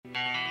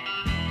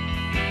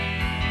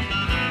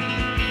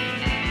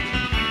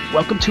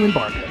Welcome to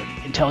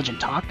EMBARGOED,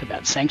 intelligent talk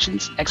about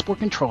sanctions, export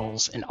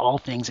controls, and all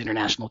things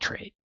international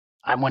trade.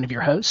 I'm one of your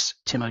hosts,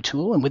 Tim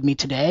O'Toole, and with me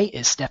today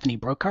is Stephanie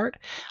Brokart,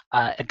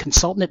 a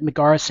consultant at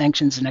Megara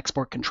Sanctions and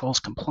Export Controls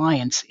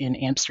Compliance in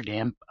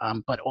Amsterdam,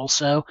 but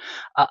also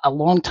a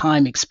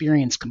long-time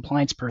experienced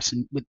compliance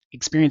person with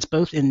experience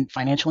both in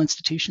financial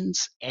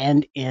institutions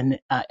and in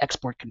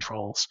export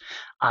controls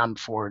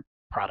for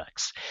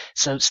products.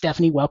 So,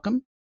 Stephanie,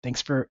 welcome.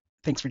 Thanks for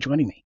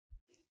joining me.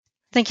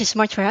 Thank you so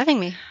much for having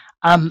me.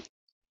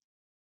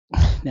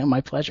 No,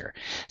 my pleasure.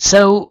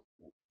 So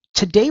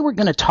today we're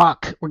going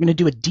to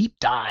do a deep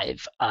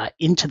dive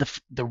into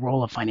the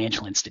role of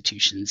financial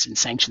institutions in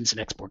sanctions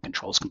and export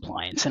controls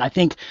compliance. And I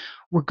think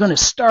we're going to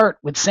start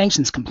with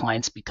sanctions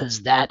compliance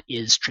because that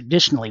is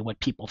traditionally what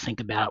people think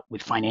about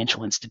with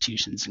financial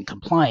institutions and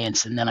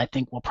compliance. And then I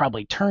think we'll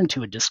probably turn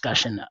to a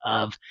discussion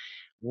of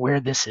where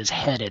this is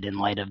headed in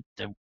light of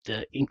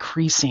the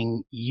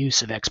increasing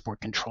use of export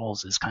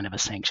controls as kind of a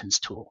sanctions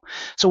tool.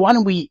 So why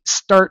don't we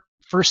start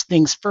first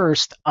things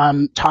first,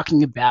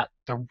 talking about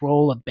the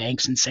role of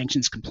banks in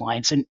sanctions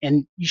compliance,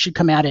 and you should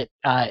come at it,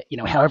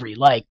 however you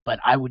like. But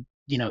I would,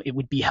 it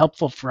would be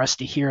helpful for us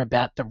to hear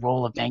about the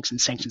role of banks in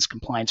sanctions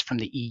compliance from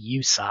the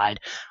EU side,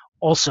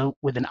 also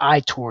with an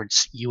eye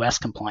towards U.S.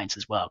 compliance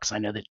as well, because I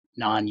know that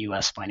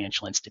non-U.S.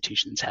 financial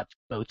institutions have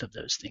both of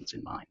those things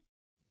in mind.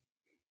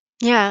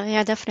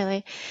 Yeah,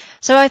 definitely.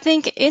 So I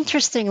think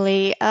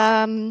interestingly,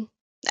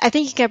 I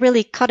think you can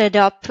really cut it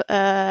up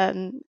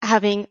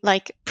having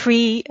like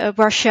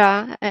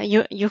pre-Russia,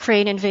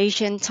 Ukraine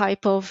invasion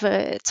type of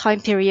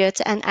time period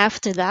and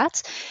after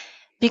that.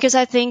 Because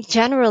I think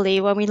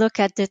generally when we look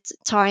at the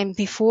time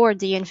before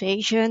the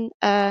invasion,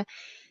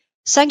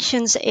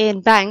 sanctions in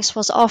banks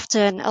was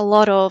often a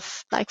lot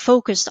of like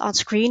focused on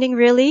screening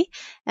really.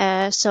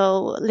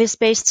 So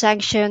list-based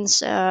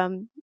sanctions,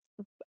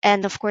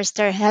 and of course,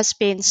 there has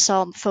been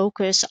some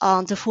focus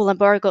on the full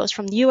embargoes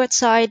from the US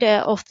side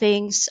of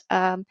things.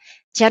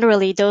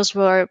 Generally, those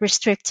were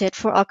restricted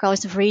for all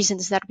kinds of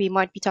reasons that we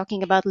might be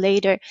talking about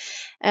later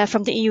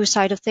from the EU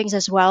side of things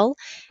as well.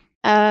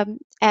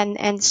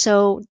 And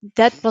so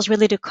that was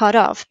really the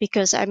cutoff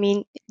because, I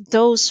mean,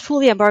 those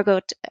fully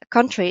embargoed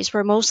countries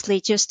were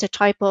mostly just the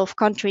type of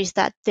countries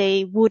that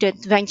they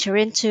wouldn't venture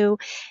into.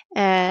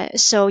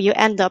 So you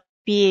end up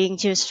being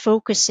just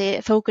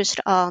focused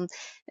on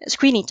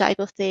screening type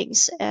of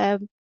things.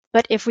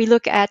 But if we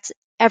look at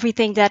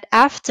everything that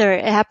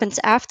happens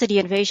after the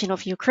invasion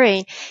of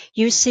Ukraine,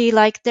 you see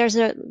like there's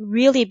a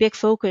really big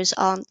focus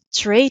on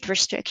trade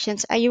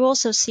restrictions, and you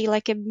also see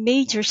like a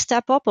major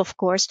step up, of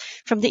course,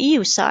 from the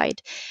EU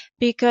side,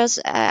 because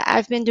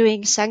I've been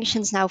doing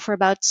sanctions now for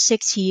about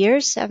 7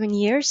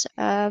 years,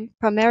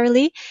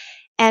 primarily,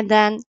 and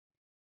then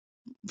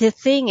the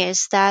thing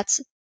is that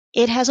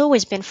it has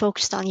always been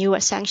focused on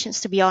US sanctions,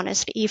 to be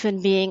honest,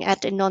 even being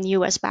at a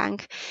non-US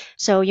bank.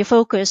 So you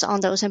focus on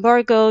those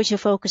embargoes, you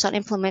focus on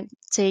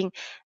implementing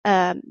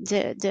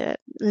the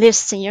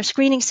lists in your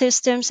screening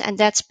systems, and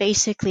that's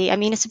basically, I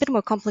mean, it's a bit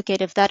more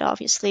complicated than that,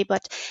 obviously,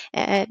 but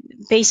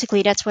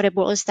basically that's what it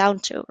boils down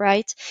to,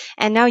 right?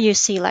 And now you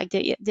see like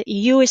the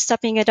EU is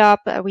stepping it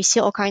up. We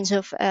see all kinds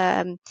of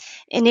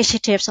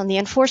initiatives on the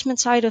enforcement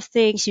side of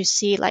things. You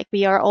see like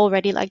we are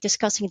already like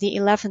discussing the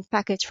 11th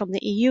package from the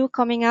EU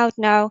coming out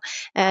now.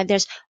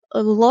 There's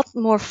a lot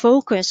more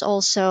focus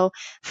also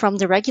from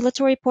the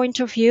regulatory point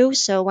of view.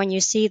 So when you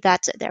see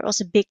that there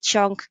was a big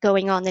chunk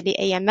going on in the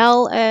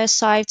AML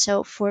side,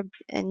 so for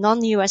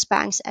non-US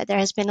banks, there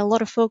has been a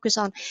lot of focus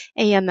on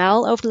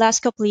AML over the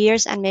last couple of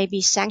years, and maybe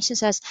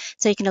sanctions has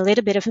taken a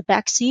little bit of a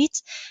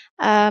backseat.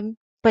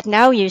 But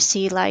now you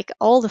see like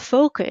all the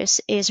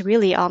focus is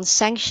really on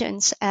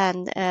sanctions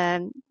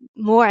and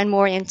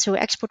more into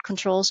export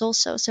controls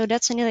also. So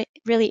that's a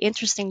really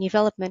interesting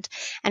development.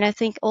 And I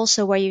think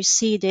also where you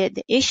see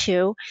the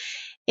issue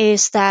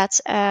is that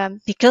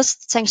because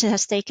sanctions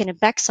has taken a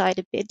backside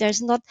a bit,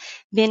 there's not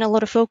been a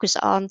lot of focus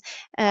on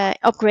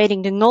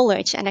upgrading the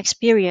knowledge and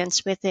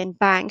experience within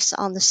banks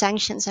on the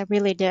sanctions and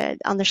really the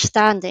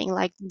understanding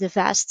like the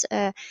vast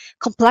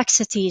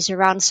complexities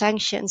around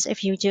sanctions.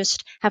 If you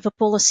just have a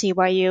policy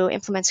where you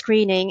implement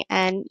screening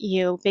and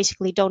you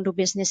basically don't do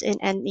business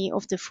in any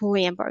of the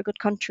fully embargoed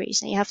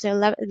countries, and you have a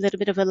little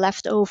bit of a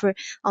leftover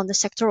on the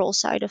sectoral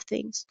side of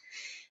things.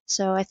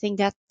 So I think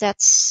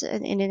that's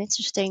an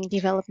interesting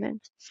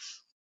development.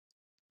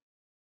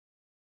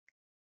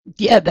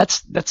 Yeah,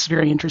 that's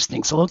very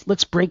interesting. So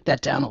let's break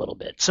that down a little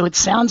bit. So it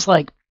sounds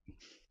like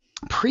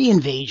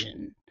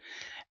pre-invasion,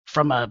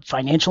 from a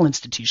financial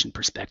institution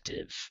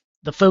perspective,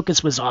 the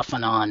focus was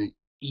often on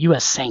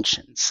U.S.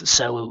 sanctions.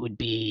 So it would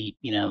be,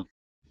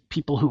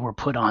 people who were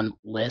put on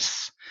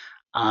lists,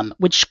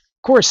 which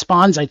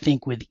corresponds, I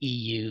think, with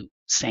EU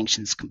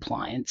sanctions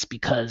compliance,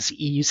 because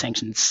EU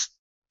sanctions,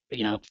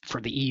 for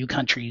the EU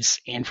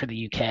countries and for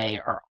the UK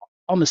are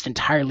almost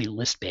entirely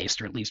list-based,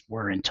 or at least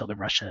were until the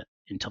Russia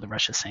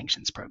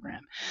sanctions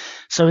program.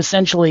 So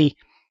essentially,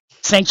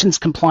 sanctions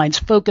compliance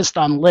focused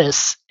on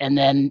lists, and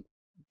then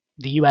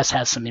the US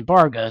has some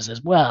embargoes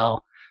as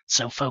well,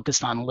 so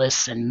focused on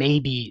lists and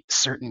maybe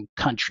certain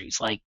countries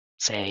like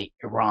say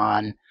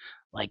Iran,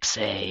 like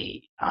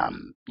say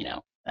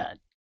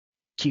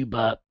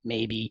Cuba,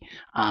 maybe,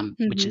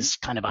 which Hmm. is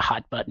kind of a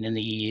hot button in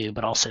the EU,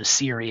 but also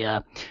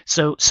Syria.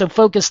 So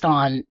focused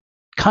on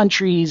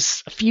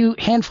countries, a few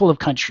handful of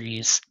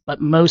countries, but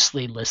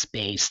mostly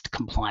list-based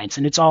compliance,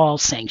 and it's all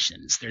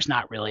sanctions. There's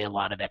not really a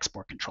lot of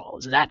export control.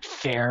 Is that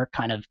fair,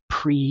 kind of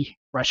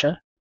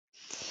pre-Russia?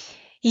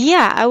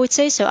 Yeah, I would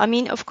say so. I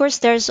mean, of course,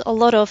 there's a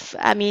lot of,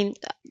 I mean,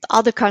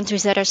 other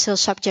countries that are still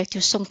subject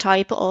to some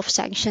type of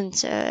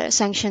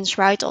sanctions,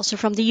 right? Also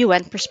from the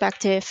UN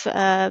perspective,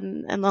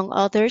 among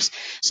others.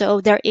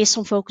 So there is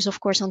some focus, of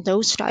course, on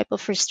those type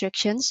of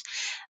restrictions,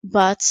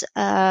 but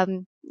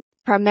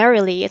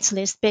primarily it's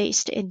list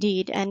based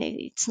indeed, and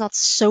it's not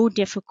so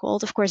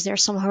difficult. Of course, there are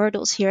some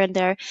hurdles here and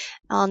there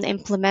on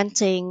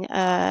implementing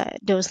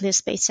those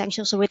list based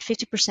sanctions, so with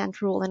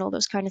 50% rule and all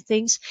those kind of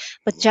things.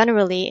 But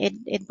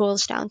generally, it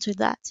boils down to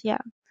that. Yeah.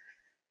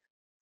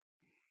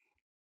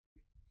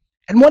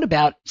 And what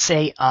about,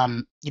 say,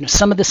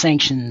 some of the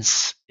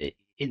sanctions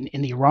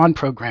in the Iran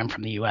program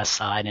from the U.S.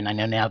 side, and I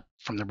know now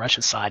from the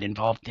Russia side,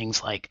 involve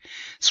things like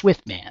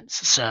SWIFT bans.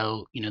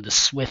 So, the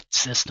SWIFT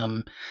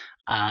system,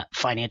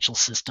 financial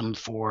system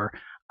for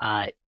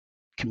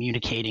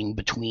communicating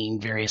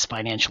between various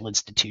financial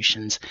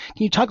institutions.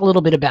 Can you talk a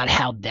little bit about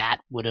how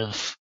that would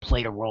have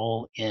played a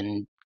role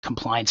in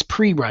compliance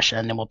pre-Russia,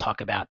 and then we'll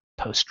talk about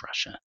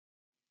post-Russia?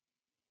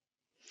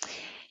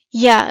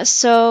 Yeah.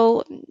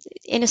 So,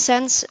 in a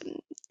sense,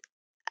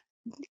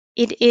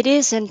 it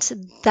isn't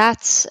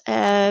that.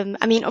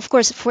 I mean, of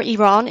course, for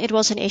Iran, it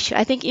was an issue.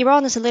 I think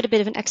Iran is a little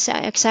bit of an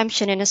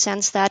exemption in a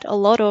sense that a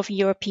lot of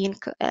European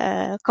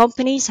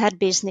companies had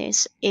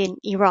business in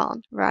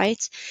Iran,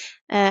 right?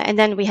 And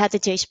then we had the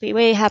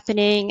JCPOA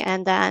happening,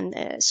 and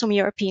then some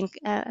European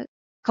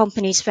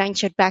companies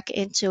ventured back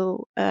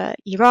into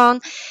Iran.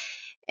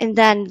 And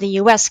then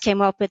the US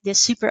came up with this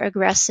super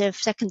aggressive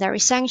secondary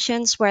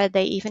sanctions, where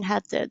they even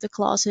had the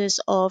clauses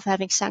of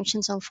having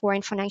sanctions on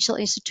foreign financial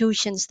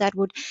institutions that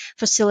would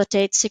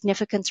facilitate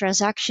significant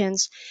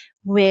transactions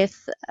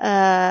with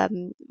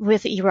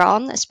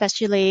Iran,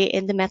 especially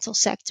in the metal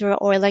sector,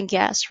 oil and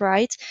gas,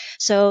 right?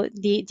 So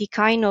the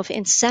kind of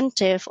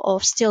incentive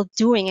of still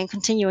doing and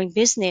continuing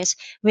business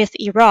with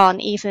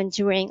Iran, even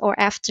during or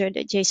after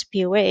the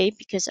JCPOA,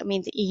 because I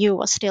mean the EU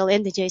was still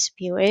in the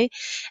JCPOA,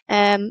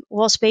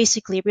 was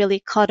basically really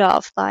cut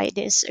off by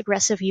this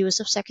aggressive use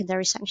of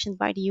secondary sanctions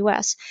by the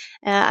US.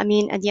 I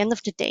mean, at the end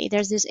of the day,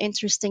 there's this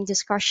interesting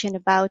discussion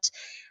about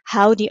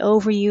how the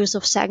overuse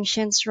of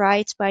sanctions,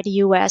 right, by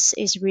the US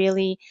is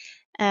really,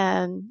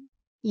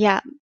 yeah,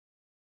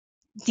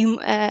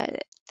 the,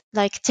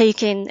 like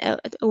taking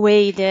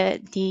away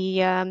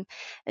the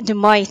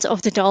might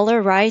of the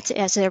dollar, right,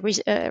 as a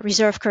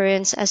reserve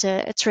currency, as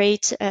a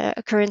trade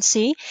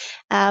currency.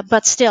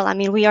 But still, I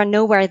mean, we are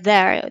nowhere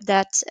there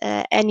that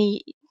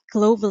any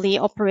globally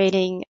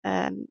operating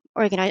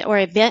organized or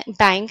a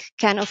bank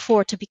can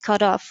afford to be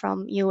cut off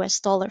from US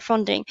dollar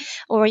funding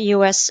or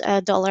US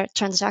dollar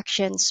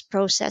transactions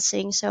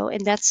processing. So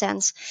in that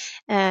sense,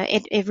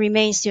 it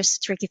remains just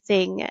a tricky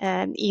thing,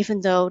 even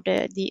though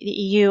the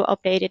EU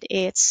updated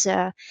its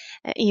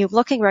EU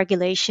blocking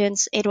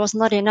regulations. It was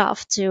not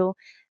enough to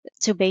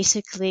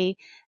basically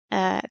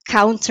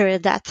counter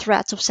that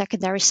threat of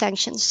secondary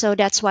sanctions. So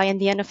that's why, in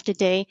the end of the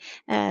day,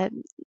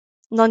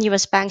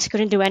 non-US banks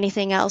couldn't do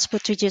anything else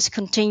but to just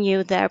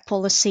continue their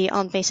policy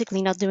on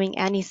basically not doing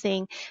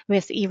anything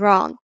with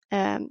Iran.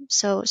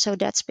 So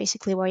that's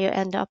basically where you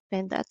end up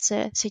in that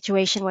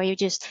situation where you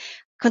just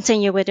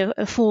continue with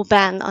a full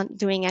ban on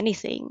doing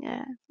anything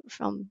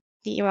from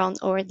the Iran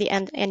or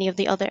any of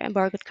the other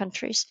embargoed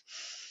countries.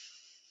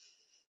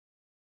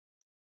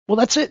 Well,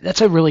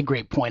 that's a really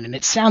great point, and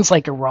it sounds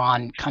like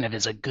Iran kind of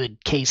is a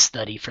good case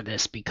study for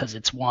this because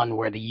it's one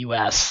where the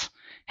U.S.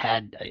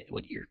 had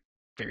what you're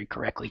very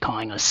correctly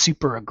calling a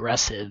super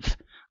aggressive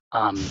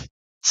um,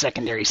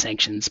 secondary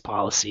sanctions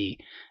policy,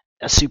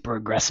 a super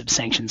aggressive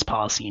sanctions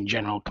policy in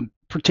general,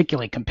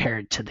 particularly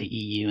compared to the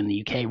EU and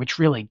the UK, which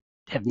really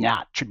have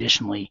not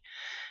traditionally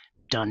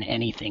done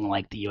anything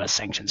like the U.S.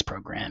 sanctions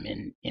program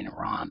in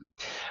Iran.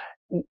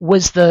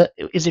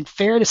 Is it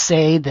fair to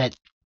say that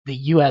the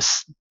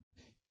U.S.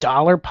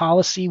 dollar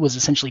policy was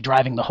essentially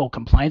driving the whole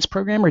compliance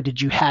program, or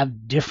did you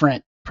have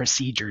different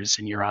procedures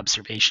in your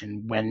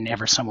observation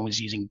whenever someone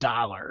was using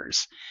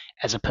dollars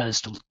as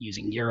opposed to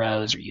using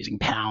euros or using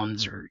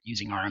pounds or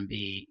using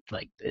RMB?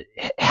 Like,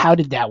 how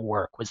did that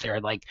work? Was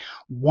there like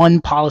one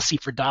policy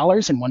for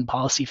dollars and one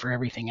policy for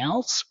everything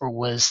else, or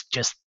was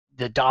just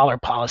the dollar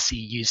policy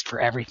used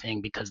for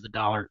everything because the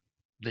dollar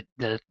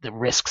the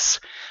risks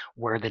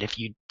were that if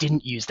you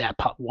didn't use that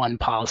one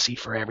policy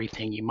for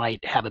everything, you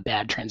might have a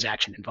bad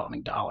transaction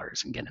involving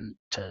dollars and get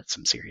into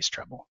some serious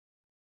trouble?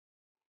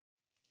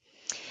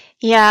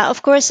 Yeah,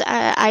 of course.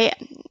 I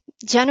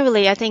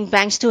generally I think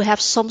banks do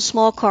have some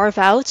small carve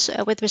outs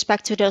with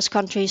respect to those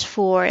countries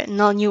for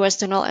non-US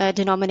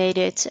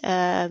denominated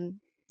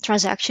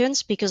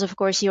transactions, because of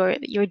course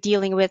you're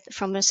dealing with,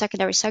 from a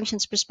secondary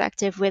sanctions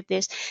perspective, with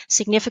this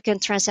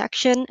significant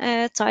transaction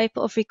type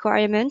of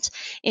requirement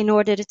in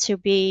order to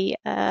be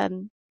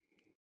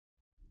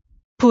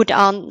put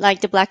on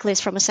like the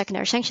blacklist from a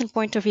secondary sanction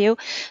point of view.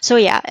 So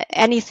yeah,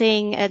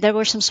 anything, there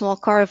were some small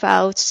carve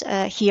outs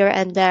here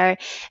and there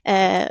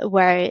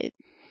where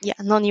yeah,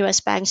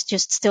 non-US banks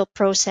just still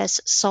process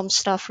some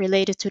stuff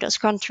related to those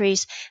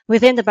countries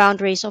within the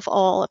boundaries of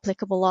all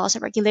applicable laws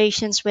and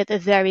regulations, with a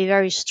very,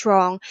 very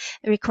strong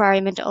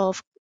requirement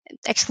of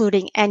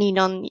excluding any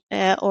non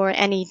or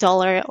any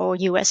dollar or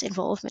US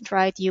involvement,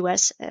 right?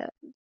 US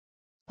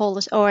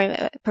policy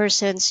or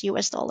persons,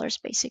 US dollars,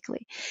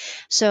 basically.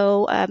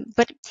 So,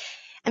 but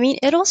I mean,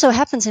 it also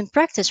happens in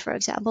practice, for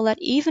example, that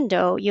even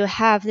though you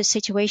have the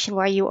situation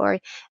where you are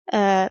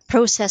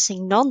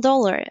processing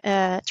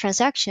non-dollar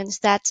transactions,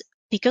 that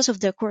because of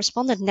the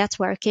correspondent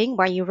networking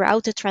where you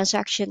route the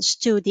transactions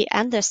to the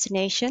end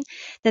destination,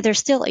 that there's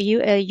still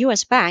a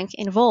US bank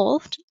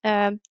involved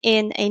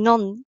in a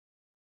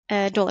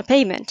non-dollar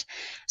payment.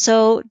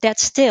 So that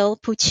still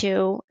puts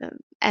you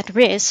at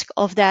risk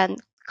of then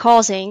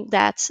causing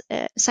that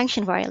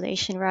sanction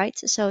violation, right?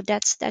 So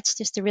that's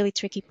just a really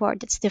tricky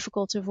part that's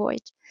difficult to avoid.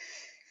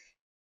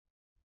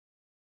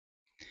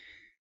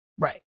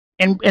 Right.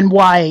 And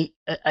why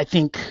I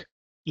think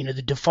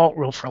the default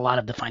rule for a lot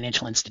of the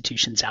financial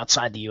institutions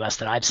outside the U.S.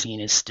 that I've seen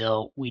is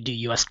still we do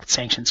U.S.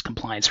 sanctions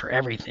compliance for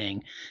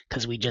everything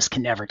because we just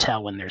can never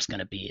tell when there's going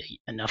to be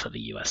enough of a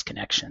U.S.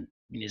 connection.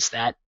 I mean, is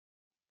that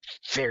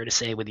fair to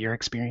say with your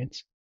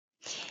experience?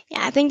 Yeah,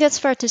 I think that's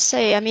fair to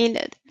say. I mean,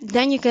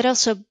 then you get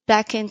also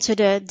back into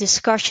the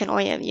discussion, or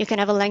you can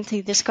have a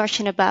lengthy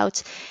discussion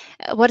about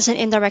what is an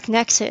indirect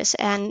nexus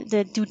and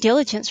the due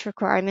diligence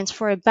requirements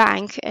for a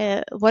bank.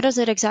 What does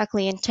it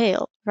exactly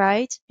entail,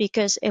 right?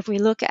 Because if we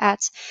look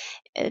at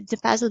the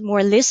past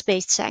more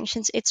list-based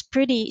sanctions, it's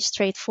pretty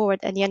straightforward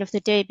at the end of the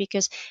day,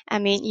 because I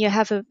mean, you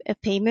have a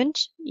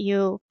payment,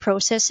 you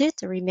process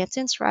it, a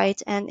remittance, right,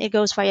 and it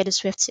goes via the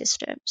SWIFT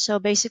system. So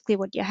basically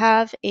what you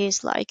have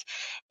is like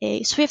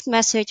a SWIFT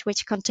message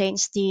which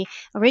contains the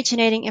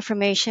originating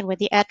information with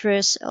the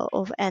address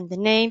of and the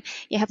name.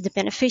 You have the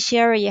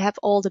beneficiary, you have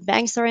all the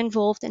banks that are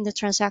involved in the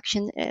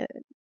transaction,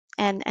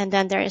 and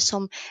then there is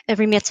some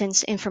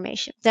remittance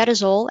information. That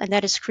is all, and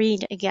that is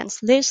screened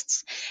against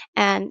lists.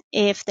 And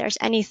if there's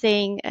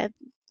anything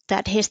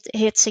that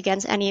hits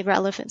against any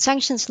relevant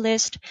sanctions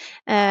list,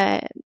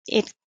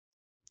 it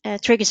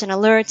triggers an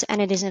alert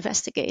and it is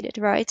investigated,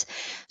 right?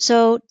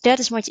 So that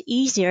is much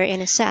easier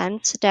in a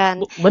sense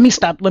than. Let me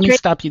stop. Let me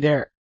stop you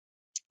there.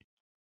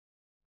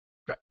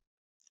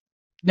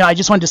 No, I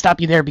just wanted to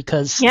stop you there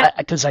because Yeah.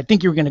 I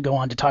think you were going to go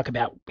on to talk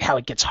about how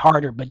it gets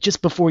harder. But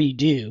just before you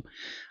do,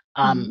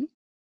 um, Mm-hmm.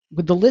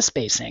 with the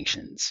list-based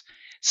sanctions,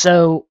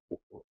 so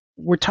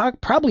we're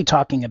probably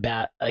talking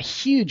about a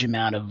huge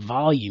amount of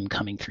volume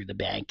coming through the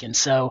bank. And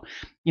so,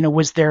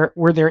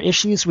 were there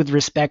issues with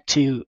respect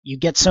to you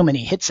get so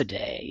many hits a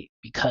day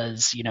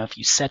because, if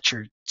you set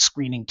your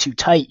screening too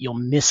tight, you'll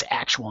miss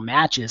actual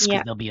matches because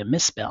Yeah. there'll be a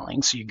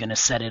misspelling. So you're going to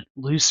set it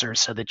looser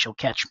so that you'll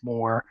catch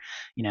more,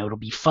 it'll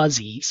be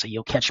fuzzy. So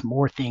you'll catch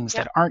more things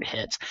Yeah. that aren't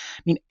hits.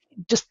 I mean,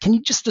 can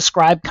you just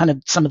describe kind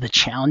of some of the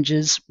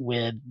challenges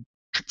with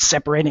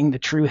separating the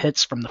true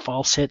hits from the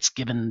false hits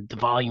given the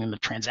volume of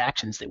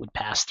transactions that would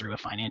pass through a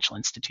financial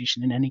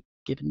institution in any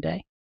given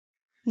day?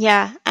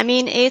 Yeah, I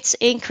mean, it's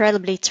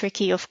incredibly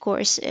tricky, of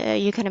course.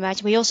 You can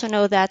imagine. We also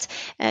know that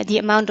the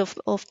amount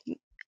of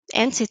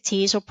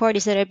entities or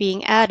parties that are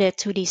being added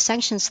to the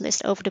sanctions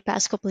list over the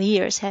past couple of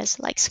years has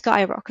like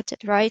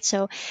skyrocketed, right?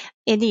 So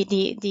indeed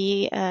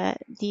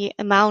the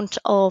amount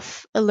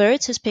of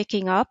alerts is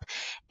picking up,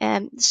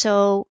 and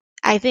so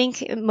I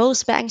think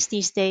most banks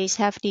these days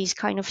have these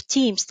kind of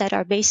teams that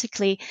are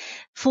basically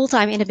full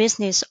time in the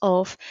business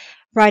of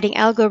writing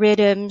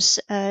algorithms,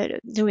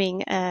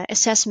 doing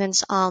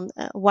assessments on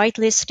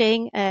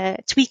whitelisting,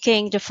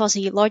 tweaking the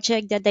fuzzy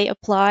logic that they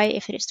apply.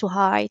 If it is too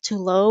high, too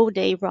low,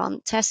 they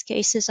run test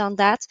cases on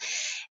that.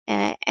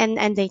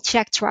 And they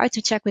try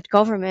to check with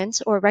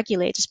governments or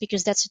regulators,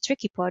 because that's a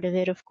tricky part of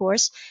it, of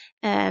course.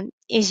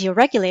 Is your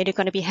regulator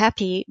going to be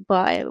happy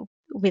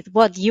with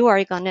what you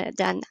are going to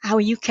then, how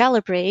you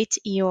calibrate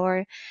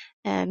your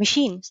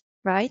machines?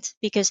 Right,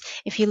 because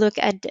if you look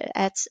at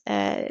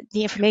the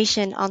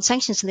information on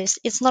sanctions list,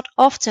 it's not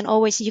often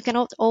always, you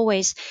cannot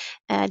always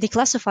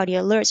declassify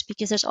the alerts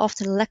because there's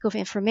often a lack of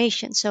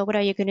information. So what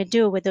are you going to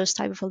do with those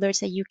type of alerts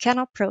that you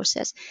cannot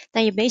process?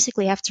 Then you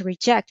basically have to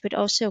reject, which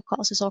also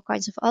causes all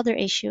kinds of other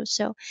issues.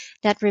 So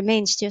that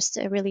remains just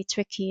a really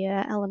tricky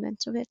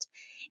element of it.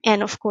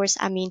 And of course,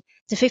 I mean,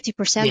 the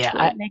 50% Yeah,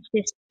 rule makes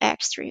this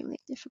extremely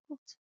difficult.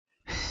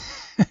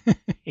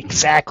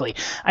 exactly.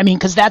 I mean,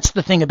 because that's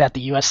the thing about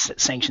the U.S.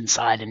 sanction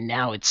side, and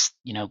now it's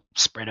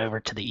spread over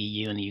to the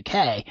EU and the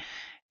UK.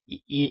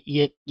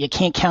 You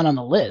can't count on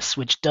the list,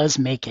 which does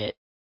make it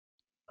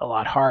a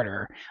lot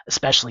harder,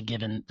 especially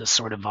given the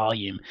sort of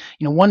volume.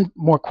 One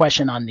more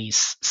question on the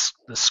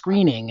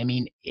screening. I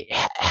mean,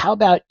 how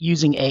about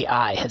using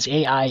AI? Has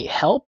AI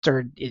helped,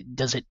 or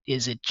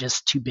is it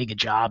just too big a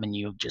job and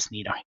you just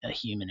need a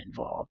human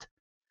involved?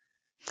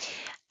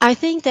 I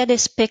think that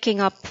is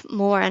picking up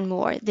more and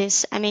more.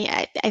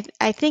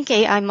 I think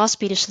AI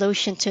must be the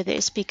solution to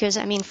this because,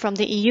 I mean, from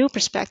the EU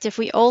perspective,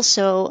 we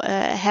also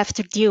have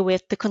to deal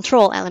with the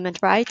control element,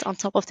 right, on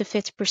top of the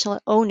 50%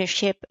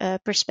 ownership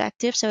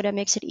perspective. So that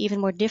makes it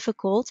even more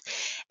difficult.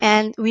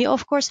 And we,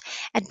 of course,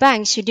 at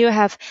banks, you do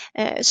have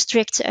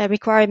strict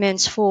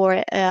requirements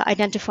for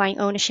identifying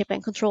ownership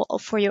and control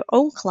for your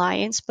own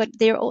clients, but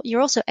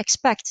you're also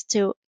expect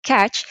to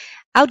catch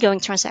outgoing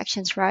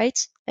transactions,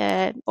 right?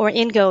 Or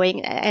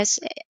ingoing, as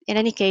in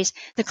any case,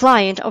 the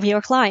client of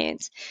your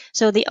client.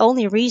 So the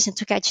only reason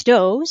to catch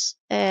those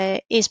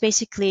is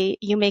basically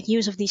you make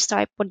use of these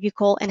type what we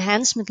call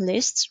enhancement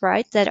lists,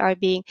 right?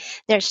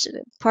 There's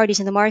parties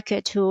in the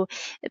market who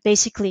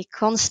basically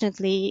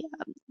constantly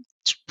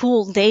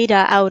pull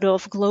data out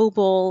of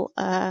global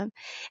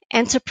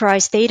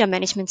enterprise data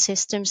management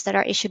systems that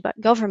are issued by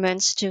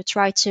governments to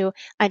try to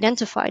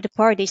identify the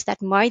parties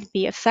that might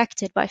be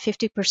affected by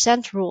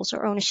 50% rules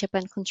or ownership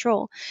and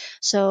control.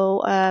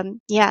 So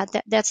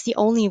that's the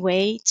only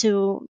way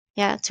to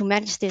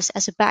manage this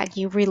as a bank.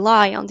 You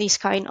rely on these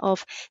kind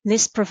of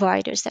list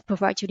providers that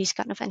provide you these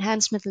kind of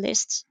enhancement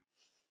lists.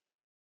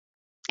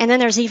 And then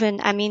there's even,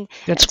 I mean,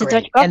 That's the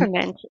Dutch great. And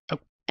government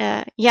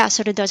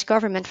so the Dutch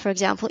government, for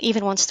example,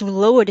 even wants to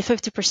lower the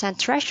 50%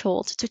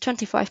 threshold to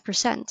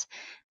 25%.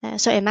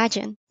 So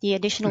imagine the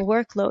additional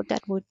workload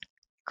that would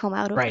come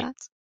out of right. that.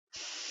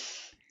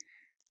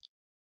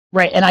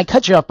 Right, and I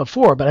cut you off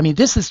before, but I mean,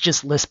 this is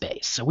just list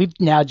based. So we've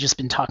now just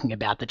been talking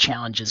about the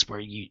challenges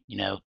where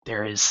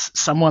there is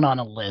someone on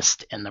a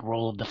list, and the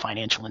role of the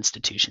financial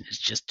institution is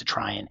just to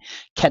try and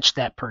catch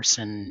that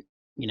person,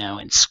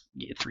 and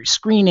through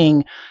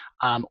screening,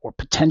 or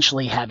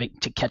potentially having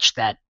to catch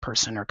that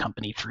person or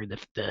company through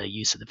the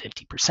use of the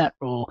 50%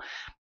 rule.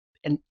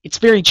 And it's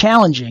very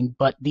challenging,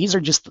 but these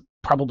are just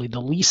probably the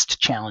least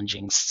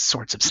challenging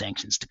sorts of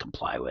sanctions to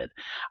comply with.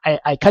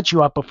 I cut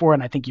you off before,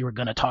 and I think you were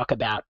going to talk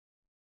about,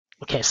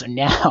 okay, so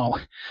now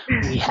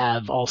we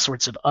have all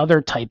sorts of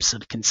other types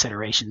of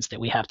considerations that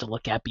we have to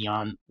look at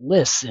beyond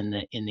lists in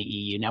the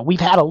EU. Now,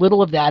 we've had a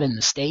little of that in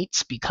the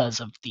States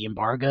because of the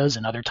embargoes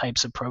and other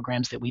types of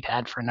programs that we've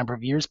had for a number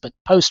of years, but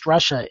post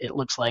Russia, it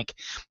looks like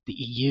the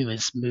EU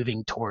is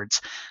moving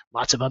towards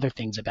lots of other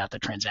things about the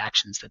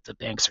transactions that the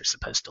banks are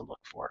supposed to look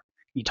for.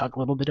 Can you talk a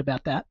little bit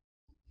about that?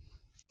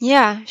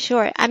 Yeah,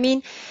 sure. I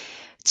mean,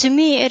 to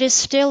me, it is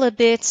still a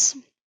bit.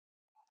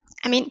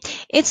 I mean,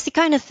 it's the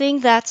kind of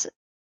thing that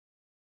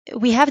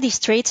we have these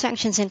trade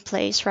sanctions in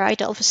place, right,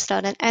 all of a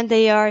sudden, and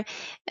they are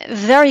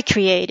very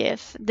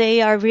creative.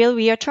 We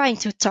are trying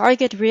to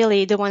target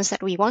really the ones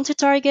that we want to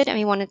target, and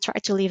we want to try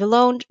to leave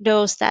alone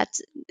those that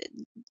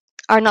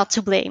are not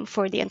to blame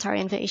for the entire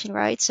invasion,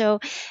 right?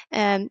 So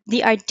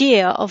the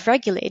idea of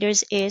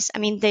regulators is, I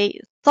mean,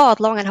 they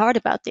thought long and hard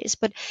about this,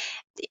 but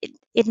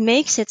it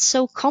makes it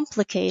so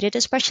complicated,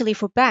 especially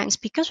for banks,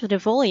 because of the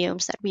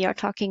volumes that we are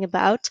talking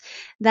about,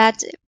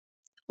 that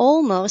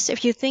almost,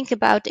 if you think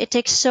about it,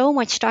 takes so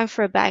much time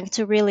for a bank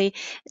to really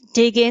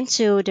dig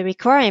into the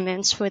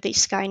requirements for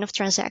these kind of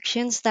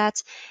transactions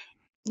that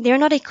they're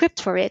not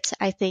equipped for it,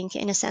 I think,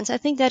 in a sense. I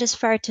think that is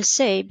fair to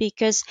say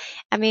because,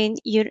 I mean,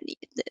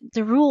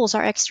 the rules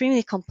are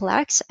extremely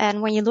complex.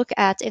 And when you look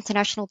at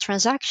international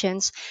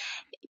transactions,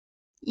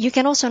 you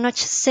can also not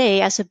say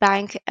as a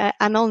bank,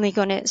 I'm only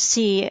going to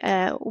see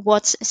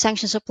what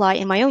sanctions apply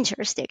in my own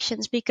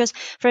jurisdictions. Because,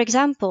 for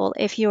example,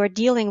 if you are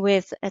dealing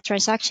with a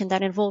transaction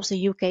that involves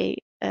a UK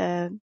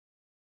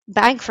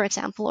bank, for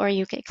example, or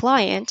a UK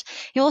client,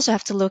 you also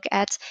have to look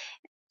at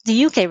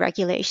the UK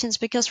regulations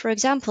because, for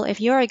example, if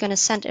you're going to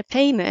send a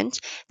payment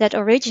that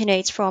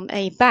originates from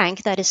a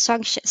bank that is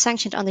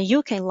sanctioned under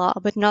UK law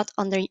but not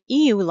under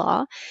EU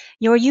law,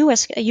 your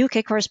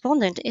UK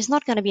correspondent is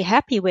not going to be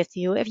happy with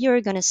you if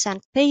you're going to send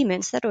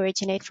payments that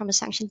originate from a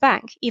sanctioned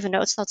bank, even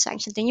though it's not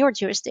sanctioned in your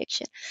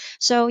jurisdiction.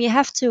 So you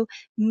have to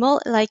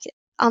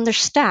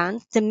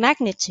understand the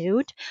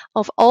magnitude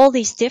of all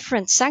these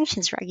different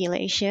sanctions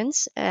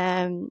regulations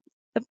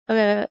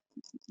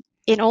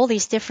in all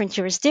these different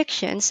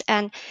jurisdictions,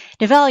 and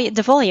the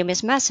volume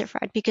is massive,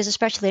 right? Because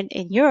especially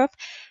in Europe,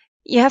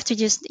 you have to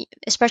just,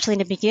 especially in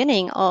the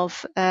beginning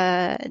of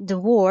the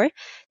war,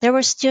 there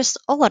was just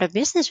a lot of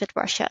business with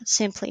Russia.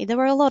 Simply, there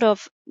were a lot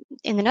of,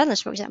 in the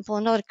Netherlands, for example, a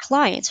lot of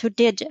clients who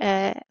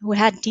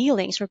had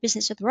dealings or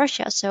business with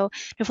Russia. So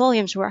the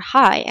volumes were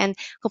high and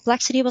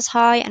complexity was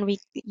high, and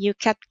you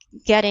kept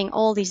getting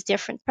all these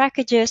different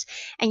packages,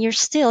 and you're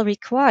still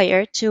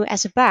required to,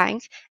 as a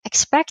bank,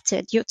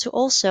 expected you to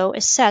also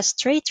assess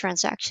trade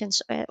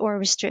transactions or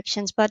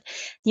restrictions. But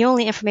the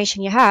only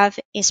information you have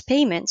is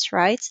payments,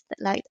 right?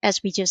 Like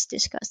as we just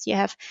discussed, you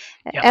have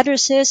Yeah.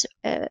 addresses,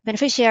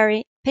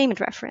 beneficiary, payment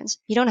reference.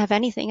 You don't have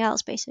anything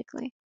else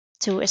basically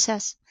to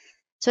assess.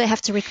 So they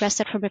have to request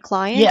that from the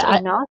client Yeah,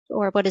 or not,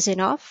 or what is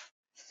enough.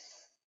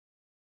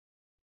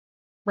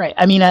 Right.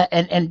 I mean,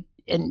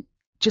 and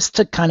just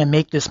to kind of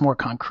make this more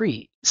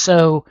concrete,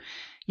 so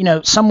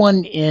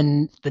someone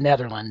in the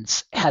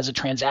Netherlands has a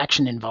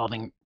transaction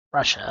involving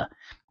Russia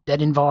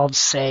that involves,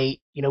 say,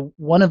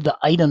 one of the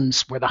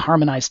items where the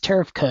harmonized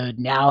tariff code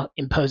now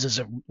imposes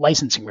a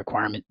licensing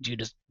requirement due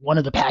to one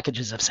of the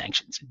packages of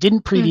sanctions. It didn't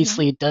Mm-hmm.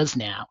 previously, it does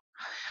now.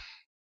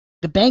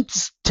 The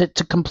banks, to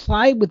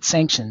comply with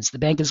sanctions, the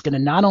bank is going to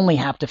not only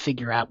have to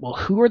figure out, well,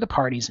 who are the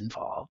parties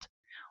involved,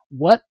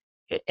 what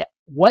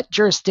what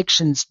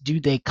jurisdictions do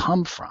they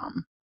come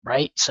from,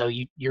 right? So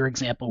your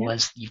example Yeah.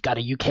 was you've got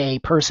a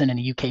UK person and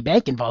a UK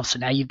bank involved, so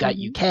now you've got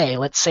Mm-hmm. UK.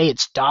 Let's say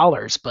it's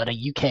dollars, but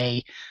a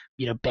UK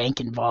bank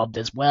involved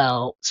as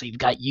well. So you've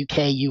got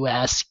UK,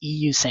 US,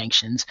 EU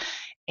sanctions,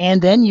 and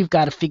then you've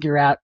got to figure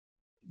out,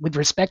 with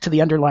respect to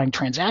the underlying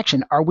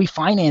transaction, are we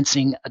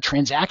financing a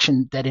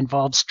transaction that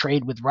involves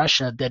trade with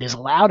Russia that is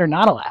allowed or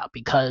not allowed?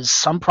 Because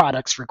some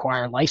products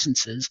require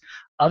licenses,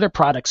 other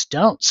products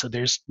don't. So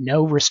there's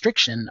no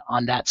restriction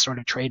on that sort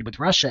of trade with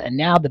Russia. And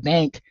now the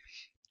bank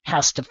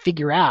has to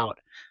figure out,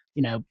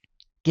 you know,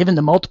 given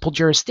the multiple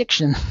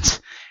jurisdictions,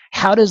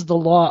 how does the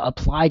law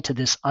apply to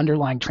this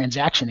underlying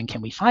transaction and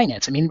can we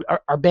finance? I mean,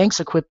 are banks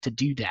equipped to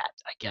do that?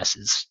 I guess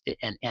is,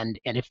 and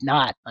if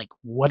not, like,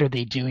 what are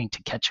they doing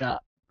to catch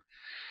up?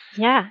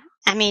 Yeah,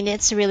 I mean,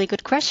 it's a really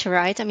good question,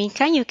 right? I mean,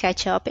 can you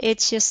catch up?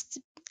 It's just,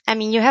 I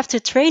mean, you have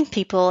to train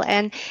people.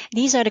 And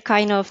these are the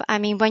kind of, I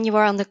mean, when you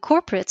are on the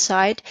corporate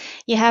side,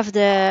 you have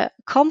the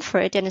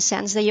comfort in a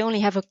sense that you only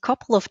have a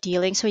couple of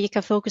dealings, so you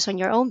can focus on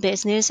your own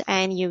business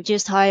and you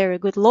just hire a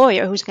good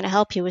lawyer who's going to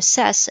help you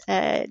assess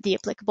the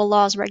applicable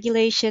laws,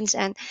 regulations,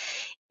 and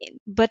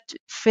but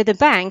for the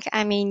bank,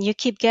 I mean, you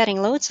keep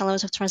getting loads and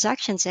loads of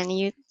transactions, and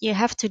you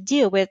have to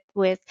deal with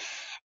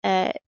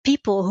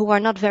people who are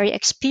not very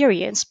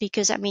experienced,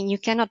 because I mean, you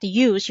cannot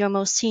use your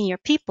most senior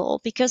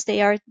people because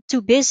they are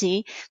too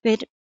busy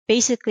with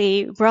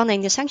basically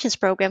running the sanctions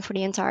program for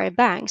the entire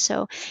bank.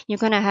 So you're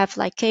going to have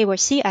like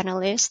KYC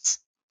analysts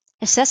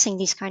assessing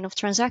these kind of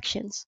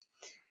transactions.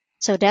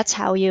 So that's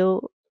how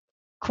you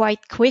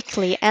quite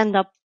quickly end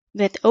up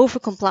with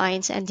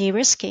overcompliance and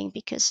de-risking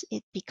because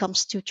it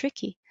becomes too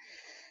tricky.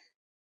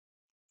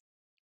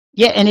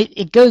 Yeah, and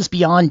it goes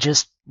beyond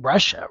just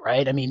Russia,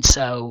 right? I mean,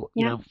 so,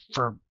 Yeah.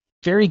 for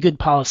very good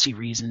policy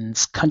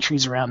reasons,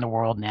 countries around the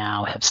world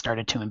now have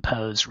started to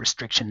impose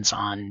restrictions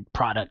on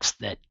products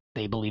that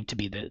they believe to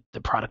be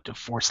the product of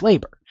forced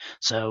labor.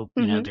 So,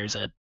 Hmm. there's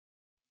a,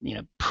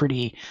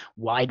 pretty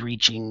wide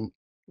reaching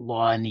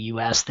law in the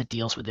US that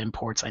deals with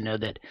imports. I know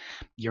that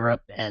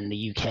Europe and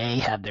the UK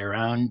have their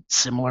own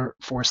similar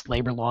forced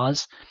labor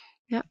laws.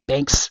 Yeah.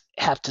 Banks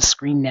have to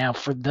screen now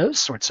for those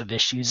sorts of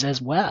issues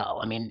as well.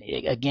 I mean,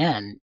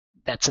 again,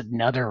 that's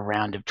another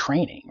round of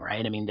training,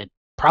 right? I mean, that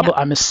Yeah. probably,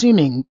 I'm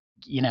assuming,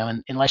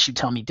 unless you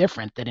tell me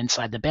different, that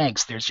inside the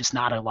banks, there's just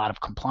not a lot of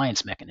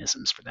compliance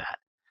mechanisms for that.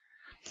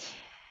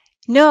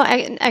 No,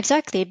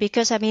 exactly,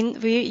 because I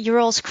mean, you're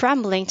all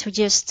scrambling to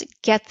just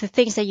get the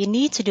things that you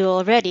need to do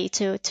already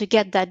to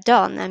get that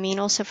done. I mean,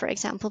 also, for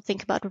example,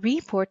 think about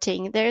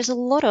reporting. There's a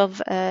lot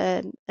of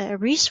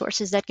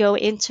resources that go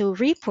into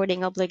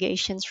reporting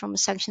obligations from a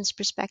sanctions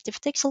perspective.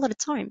 It takes a lot of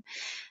time.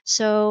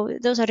 So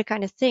those are the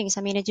kind of things.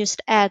 I mean, it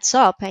just adds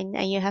up, and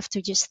you have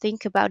to just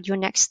think about your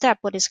next step,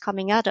 what is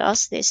coming at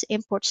us. This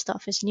import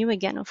stuff is new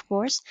again, of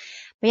course,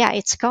 but yeah,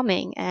 it's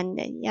coming, and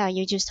yeah,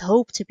 you just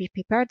hope to be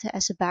prepared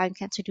as a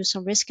bank and to do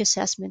some risk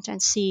assessment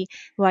and see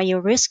where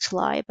your risks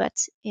lie. But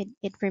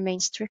it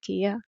remains tricky,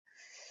 yeah,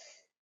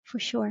 for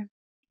sure.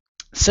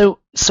 So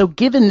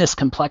given this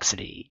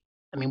complexity,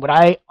 I mean, what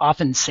I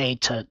often say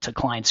to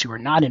clients who are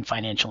not in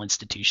financial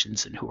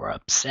institutions and who are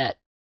upset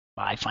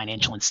by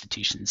financial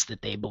institutions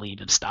that they believe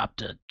have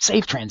stopped a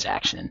safe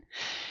transaction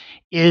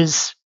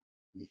is,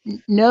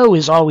 no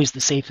is always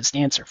the safest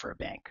answer for a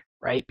bank,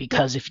 right? Yeah.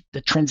 Because if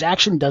the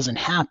transaction doesn't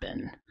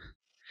happen,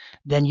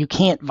 then you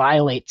can't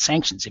violate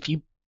sanctions. If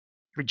you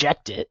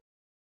reject it,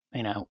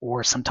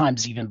 or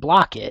sometimes even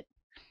block it,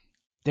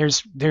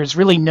 there's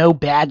really no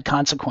bad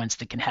consequence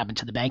that can happen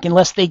to the bank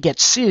unless they get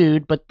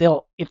sued. But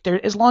they'll, if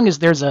there, as long as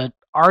there's a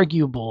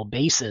arguable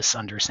basis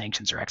under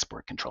sanctions or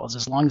export controls,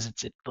 as long as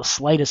it's the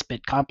slightest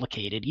bit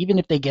complicated, even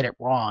if they get it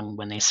wrong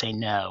when they say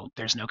no,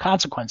 there's no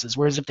consequences.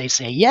 Whereas if they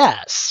say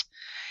yes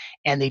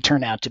and they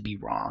turn out to be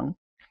wrong,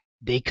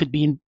 they could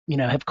be,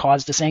 have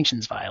caused a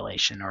sanctions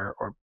violation,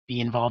 or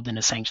be involved in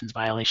a sanctions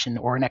violation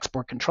or an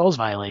export controls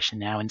violation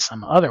now in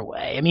some other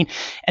way. I mean,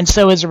 and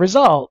so as a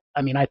result,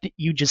 I mean, I think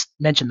you just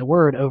mentioned the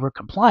word over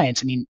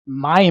compliance. I mean,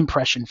 my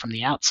impression from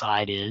the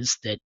outside is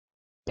that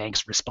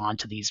banks respond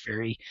to these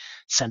very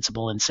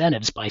sensible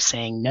incentives by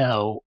saying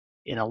no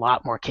in a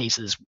lot more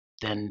cases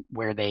than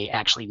where they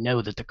actually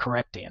know that the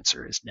correct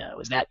answer is no.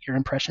 Is that your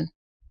impression?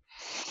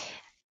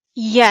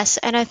 Yes,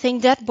 and I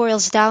think that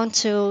boils down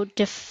to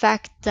the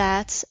fact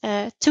that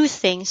two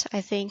things.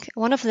 I think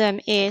one of them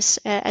is,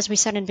 as we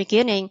said in the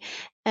beginning,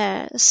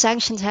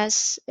 sanctions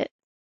has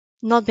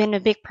not been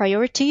a big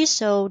priority.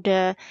 So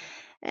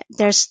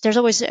there's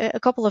always a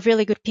couple of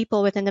really good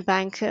people within the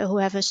bank who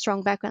have a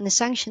strong background in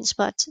sanctions,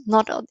 but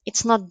not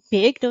it's not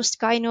big, those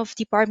kind of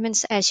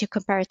departments, as you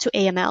compare it to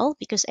AML,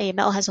 because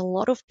AML has a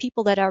lot of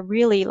people that are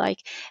really like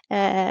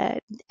uh,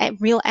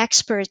 real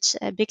experts,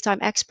 big time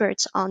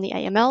experts on the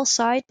AML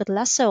side, but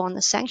less so on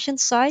the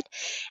sanctions side.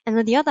 And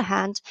on the other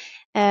hand,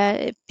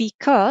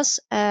 because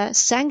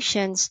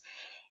sanctions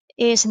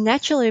is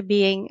naturally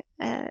being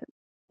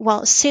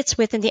sits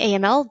within the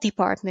AML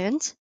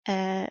department,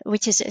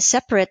 which is a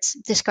separate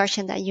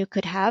discussion that you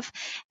could have.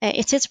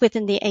 It sits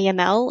within the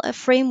AML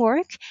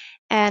framework.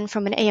 And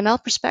from an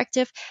AML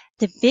perspective,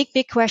 the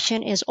big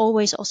question is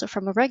always also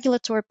from a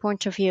regulatory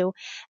point of view,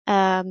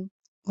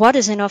 what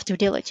is enough due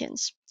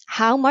diligence?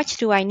 How much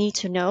do I need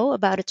to know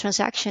about a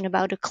transaction,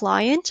 about a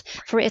client,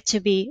 for it to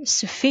be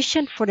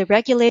sufficient for the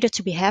regulator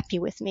to be happy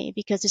with me?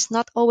 Because it's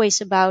not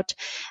always about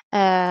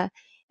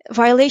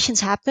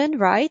violations happen,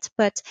 right?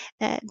 But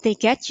they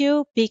get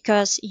you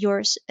because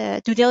your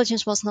due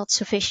diligence was not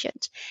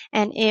sufficient.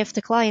 And if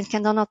the client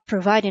cannot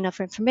provide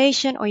enough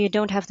information, or you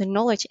don't have the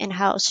knowledge in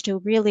house to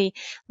really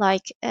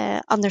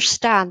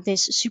understand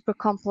these super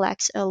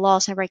complex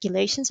laws and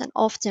regulations, and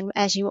often,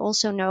 as you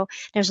also know,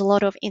 there's a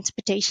lot of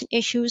interpretation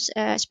issues,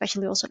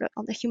 especially also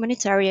on the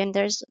humanitarian.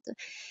 There's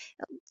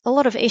a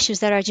lot of issues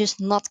that are just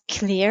not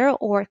clear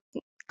or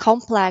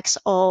complex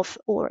of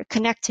or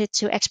connected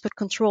to export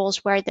controls,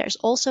 where there's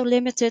also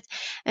limited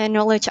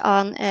knowledge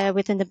on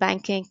within the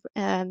banking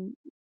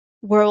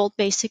world,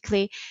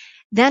 basically.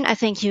 Then I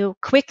think you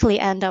quickly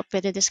end up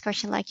with a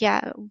discussion like,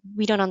 yeah,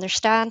 we don't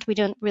understand, we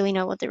don't really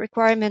know what the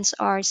requirements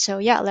are, so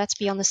yeah, let's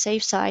be on the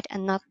safe side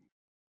and not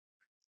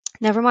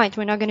never mind,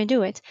 we're not going to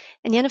do it.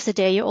 At the end of the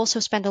day, you also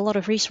spend a lot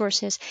of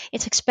resources.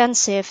 It's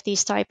expensive,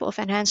 these type of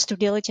enhanced due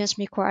diligence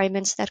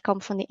requirements that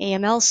come from the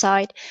AML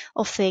side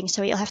of things.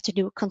 So you'll have to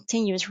do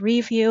continuous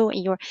review,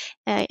 and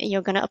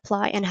you're going to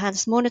apply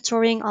enhanced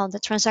monitoring on the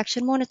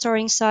transaction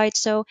monitoring side.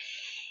 So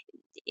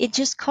it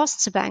just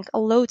costs a bank a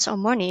loads of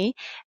money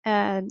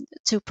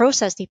to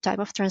process these type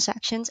of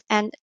transactions.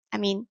 And I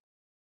mean,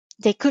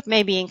 they could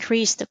maybe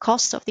increase the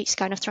cost of these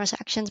kind of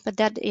transactions, but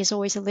that is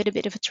always a little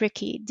bit of a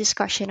tricky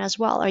discussion as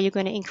well. Are you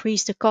going to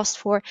increase the cost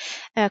for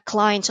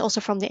clients, also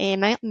from the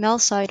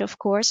AML side, of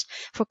course,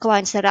 for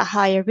clients that are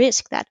higher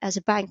risk, that as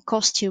a bank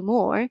costs you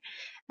more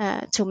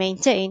to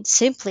maintain,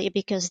 simply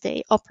because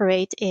they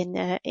operate in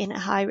a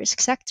high risk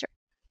sector?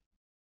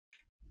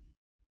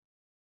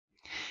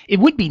 It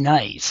would be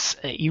nice.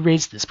 You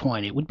raised this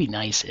point. It would be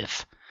nice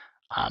if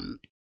um,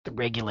 the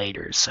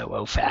regulators, so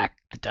OFAC,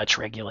 the Dutch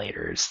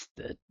regulators,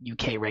 the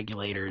UK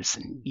regulators,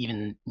 and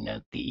even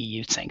the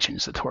EU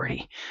Sanctions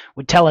Authority,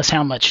 would tell us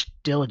how much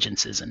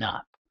diligence is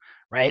enough,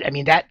 right? I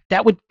mean,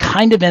 that would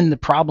kind of end the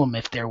problem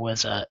if there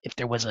was a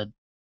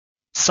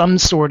some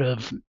sort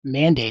of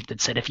mandate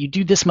that said, if you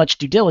do this much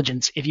due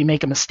diligence, if you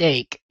make a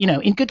mistake,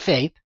 in good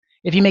faith,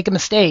 if you make a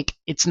mistake,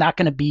 it's not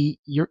going to be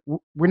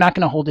we're not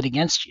going to hold it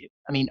against you.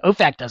 I mean,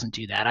 OFAC doesn't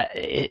do that.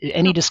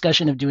 Any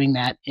discussion of doing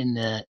that in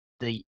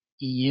the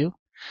EU?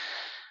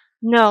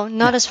 No,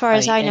 not No. as far I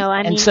as mean, I and know. I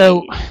and mean,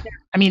 so,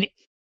 I mean,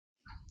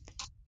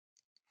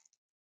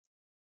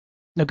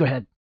 no, go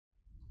ahead.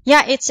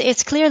 yeah,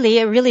 it's clearly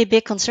a really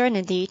big concern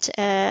indeed.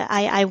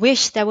 I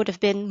wish there would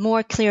have been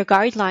more clear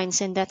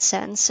guidelines in that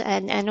sense,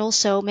 and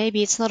also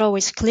maybe it's not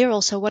always clear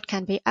also what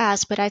can be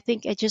asked, but I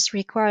think it just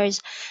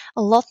requires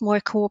a lot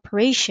more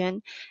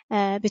cooperation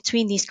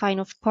between these kind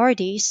of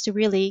parties to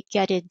really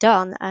get it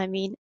done. I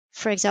mean,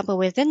 for example,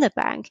 within the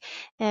bank,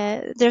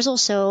 there's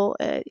also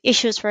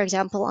issues, for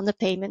example, on the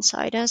payment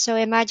side. So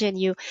imagine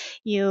you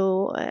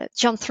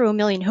jump through a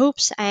million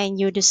hoops and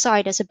you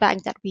decide as a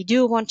bank that we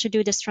do want to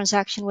do this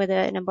transaction with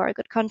an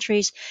embargoed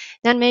countries.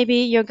 Then maybe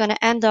you're going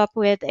to end up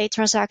with a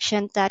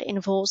transaction that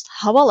involves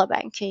hawala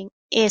banking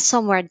is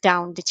somewhere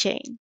down the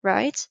chain,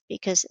 right?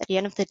 Because at the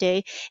end of the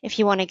day, if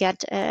you want to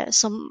get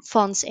some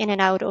funds in and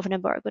out of an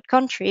embargoed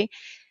country,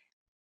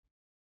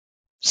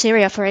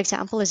 Syria, for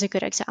example, is a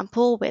good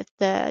example with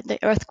the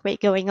earthquake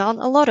going on.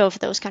 A lot of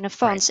those kind of Right.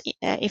 funds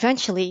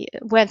eventually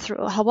went through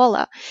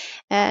Hawala.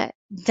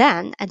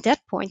 Then, at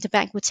that point, the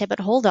bank would say,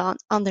 but hold on,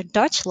 under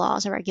Dutch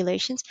laws and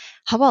regulations,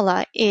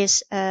 Hawala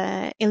is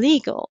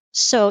illegal.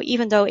 So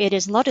even though it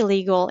is not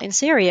illegal in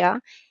Syria,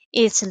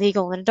 it's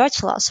illegal in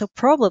Dutch law. So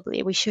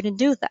probably we shouldn't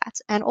do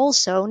that. And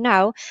also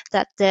now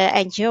that the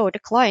NGO, the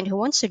client who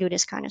wants to do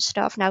this kind of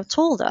stuff, now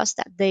told us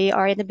that they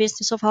are in the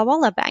business of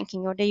Hawala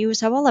banking, or they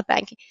use Hawala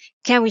banking,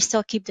 can we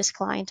still keep this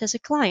client as a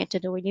client, or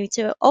do we need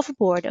to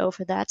offboard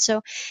over that?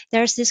 So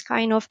there's this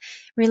kind of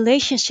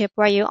relationship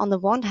where you, on the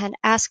one hand,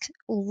 ask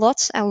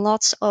lots and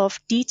lots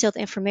of detailed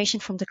information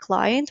from the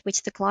client,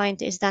 which the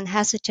client is then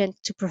hesitant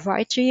to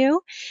provide to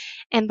you.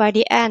 And by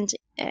the end,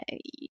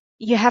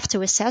 you have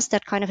to assess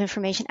that kind of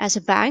information as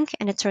a bank,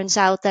 and it turns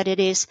out that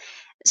it is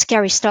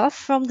scary stuff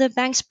from the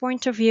bank's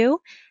point of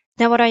view.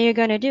 Then what are you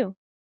going to do,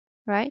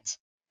 right?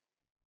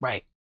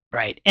 Right.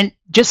 Right. And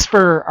just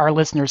for our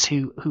listeners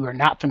who are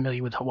not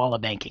familiar with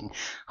Hawala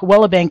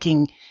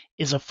banking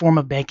is a form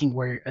of banking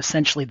where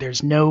essentially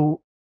there's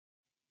no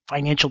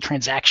financial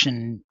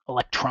transaction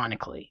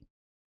electronically.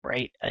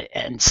 right?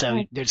 And so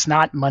Right. there's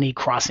not money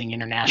crossing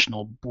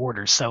international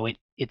borders, so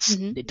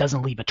Hmm. it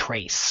doesn't leave a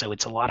trace. So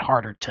it's a lot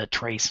harder to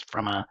trace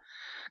from a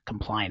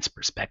compliance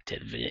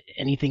perspective.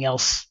 Anything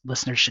else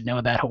listeners should know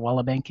about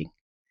Hawala banking?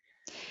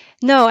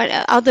 No,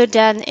 other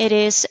than it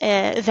is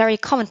a very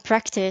common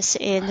practice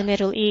in the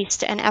Middle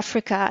East and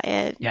Africa,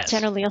 Yes.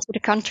 generally also the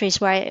countries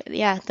where,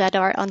 yeah, that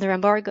are under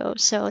embargo.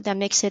 So that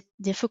makes it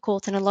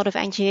difficult, and a lot of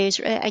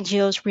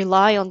NGOs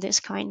rely on this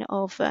kind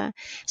of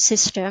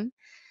system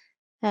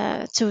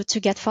to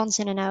get funds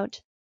in and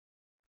out.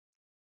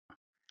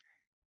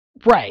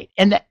 Right,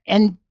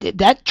 and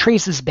that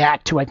traces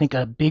back to, I think,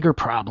 a bigger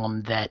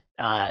problem that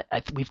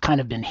we've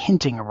kind of been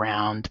hinting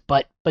around.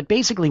 But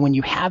basically, when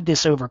you have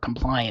this over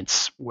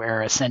compliance,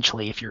 where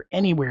essentially, if you're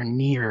anywhere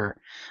near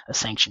a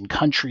sanctioned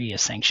country, a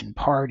sanctioned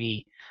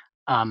party,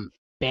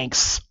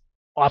 banks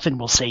often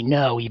will say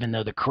no, even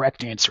though the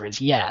correct answer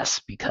is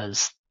yes,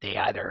 because they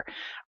either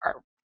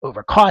are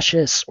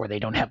overcautious or they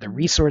don't have the Mhm.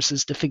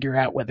 resources to figure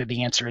out whether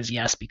the answer is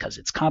yes because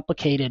it's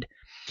complicated.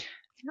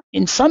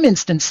 In some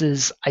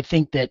instances, I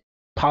think that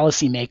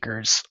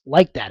policymakers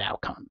like that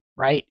outcome,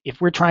 right? If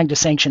we're trying to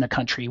sanction a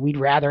country, we'd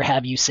rather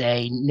have you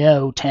say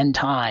no 10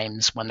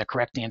 times when the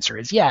correct answer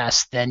is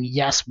yes than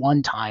yes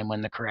one time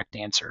when the correct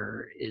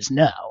answer is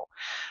no.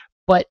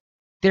 But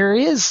there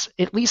is,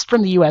 at least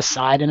from the US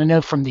side, and I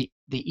know from the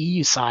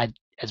EU side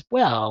as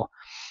well,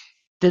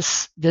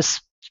 this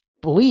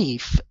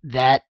belief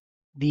that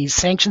these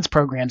sanctions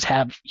programs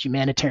have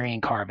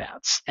humanitarian carve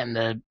outs, and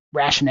the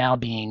rationale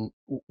being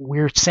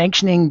we're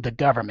sanctioning the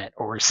government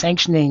or we're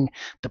sanctioning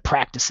the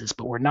practices,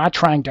 but we're not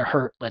trying to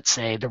hurt, let's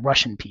say, the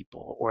Russian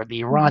people or the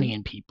Mhm.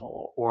 Iranian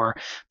people or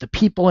the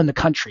people in the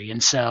country.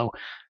 And so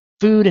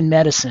food and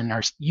medicine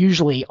are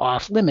usually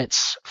off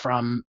limits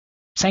from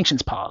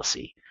sanctions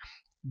policy.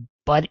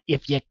 But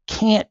if you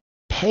can't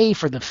pay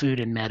for the food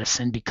and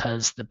medicine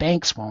because the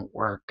banks won't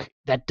work,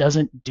 that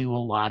doesn't do a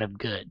lot of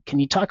good. Can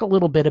you talk a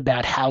little bit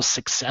about how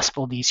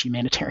successful these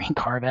humanitarian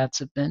carve outs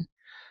have been?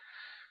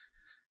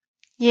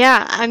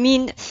 Yeah, I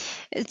mean,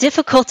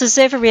 difficult to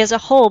say for me as a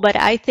whole, but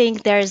I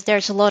think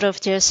there's a lot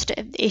of just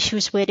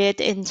issues with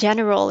it in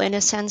general, in a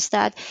sense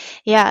that,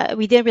 yeah,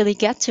 we didn't really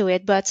get to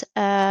it, but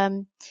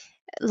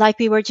like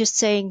we were just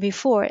saying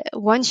before,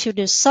 once you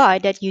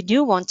decide that you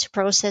do want to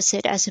process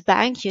it as a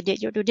bank, you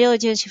did your due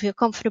diligence, you feel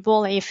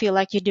comfortable, and you feel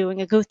like you're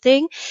doing a good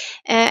thing,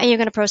 and you're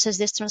going to process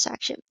this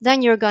transaction.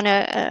 Then you're going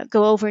to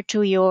go over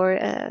to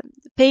your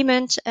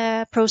payment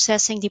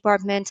processing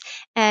department,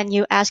 and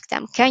you ask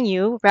them, can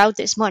you route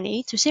this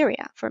money to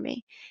Syria for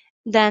me?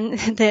 Then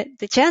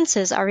the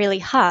chances are really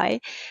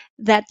high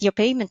that your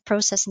payment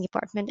processing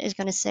department is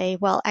going to say,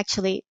 well,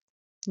 actually,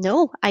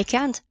 no, I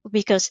can't,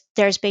 because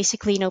there's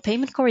basically no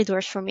payment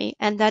corridors for me.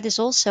 And that is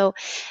also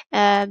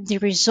the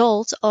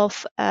result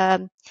of,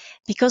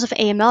 because of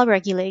AML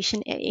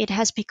regulation, it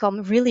has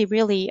become really,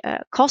 really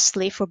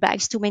costly for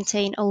banks to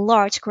maintain a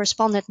large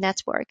correspondent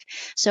network.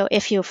 So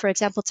if you, for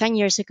example, 10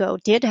 years ago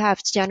did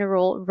have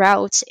general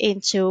routes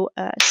into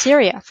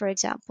Syria, for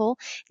example,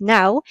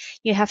 now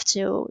you have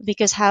to,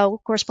 because how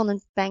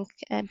correspondent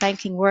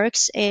banking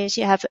works is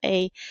you have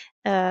a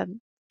um,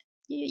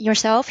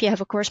 yourself, you have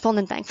a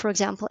correspondent bank, for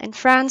example, in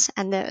France,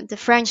 and the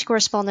French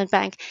correspondent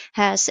bank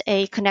has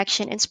a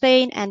connection in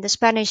Spain, and the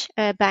Spanish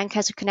bank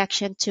has a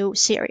connection to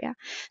Syria.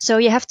 So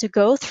you have to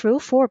go through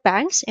four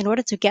banks in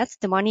order to get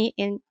the money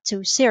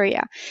into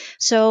Syria.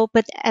 So,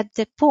 but at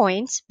the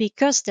point,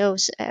 because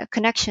those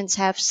connections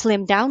have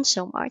slimmed down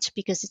so much,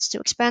 because it's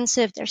too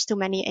expensive, there's too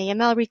many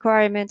AML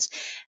requirements,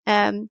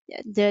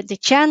 the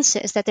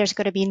chances that there's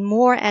going to be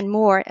more and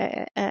more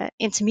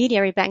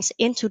intermediary banks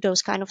into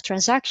those kind of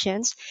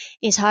transactions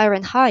is higher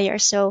and higher.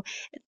 So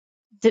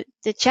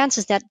the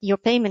chances that your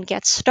payment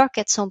gets stuck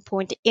at some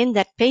point in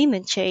that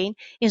payment chain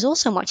is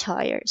also much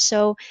higher.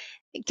 So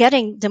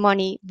getting the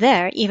money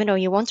there, even though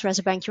you want to as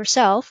a bank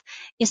yourself,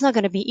 is not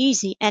going to be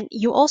easy. And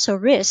you also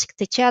risk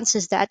the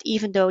chances that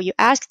even though you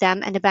ask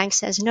them and the bank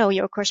says no,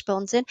 you're a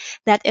correspondent,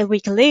 that a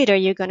week later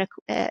you're going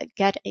to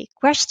get a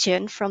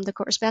question from the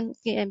correspondent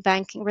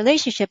banking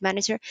relationship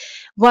manager.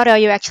 What are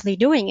you actually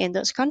doing in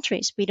those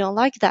countries? We don't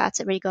like that.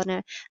 We're going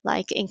to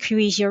like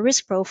increase your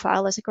risk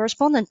profile as a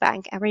correspondent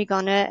bank, and we're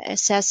going to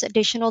assess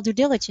additional due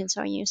diligence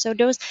on you. So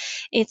those,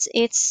 it's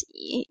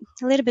a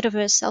little bit of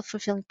a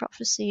self-fulfilling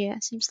prophecy, yeah,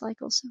 seems like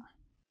also.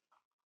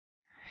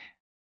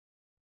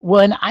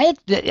 Well, and I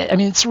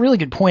mean, it's a really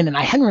good point, and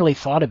I hadn't really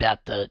thought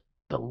about the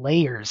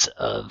layers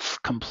of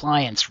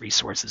compliance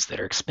resources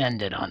that are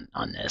expended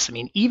on this. I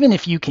mean, even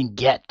if you can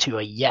get to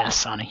a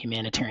yes on a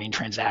humanitarian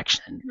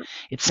transaction,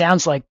 it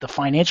sounds like the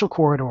financial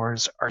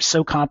corridors are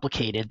so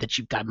complicated that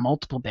you've got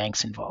multiple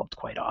banks involved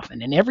quite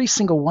often, and every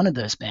single one of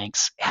those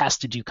banks has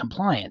to do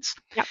compliance.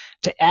 Yep.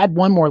 To add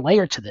one more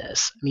layer to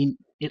this, I mean,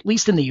 at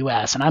least in the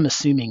US, and I'm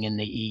assuming in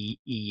the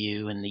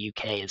EU and the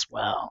UK as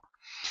well,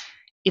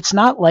 it's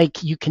not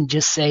like you can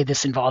just say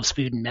this involves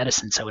food and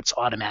medicine, so it's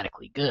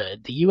automatically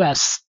good. The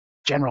U.S.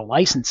 general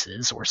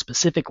licenses or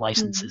specific Mm.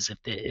 licenses,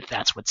 if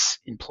that's what's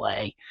in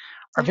play,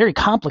 are Yeah. very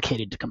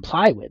complicated to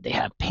comply with. They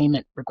have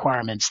payment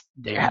requirements.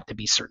 There have to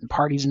be certain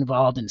parties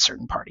involved and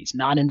certain parties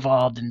not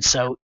involved. And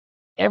so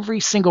every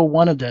single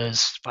one of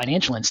those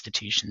financial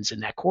institutions in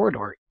that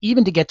corridor,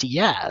 even to get to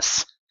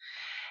yes,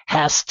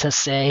 has to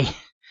say,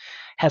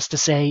 has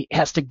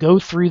to go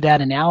through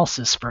that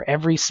analysis for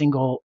every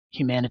single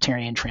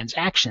humanitarian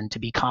transaction to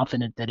be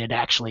confident that it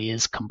actually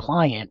is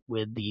compliant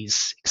with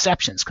these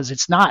exceptions, because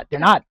they're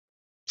not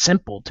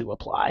simple to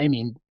apply. I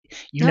mean,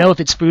 No. if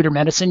it's food or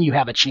medicine, you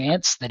have a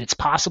chance that it's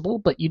possible,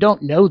 but you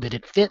don't know that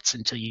it fits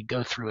until you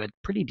go through a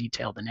pretty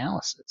detailed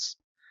analysis.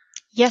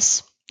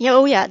 Yes. Yeah.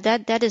 Oh, yeah.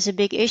 That is a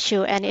big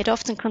issue, and it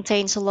often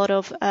contains a lot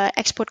of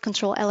export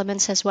control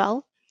elements as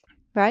well,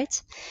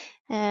 right?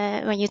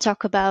 When you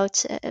talk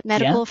about Yeah,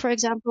 medical, for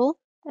example,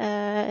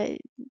 uh,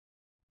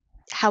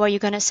 how are you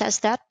going to assess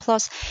that?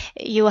 Plus,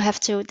 you have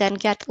to then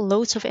get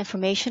loads of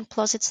information.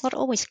 Plus, it's not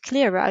always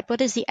clear, right?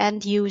 What is the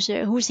end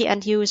user? Who's the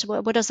end user?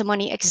 What does the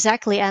money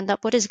exactly end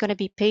up? What is going to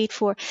be paid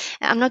for?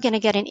 I'm not going to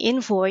get an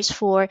invoice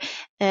for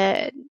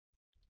uh,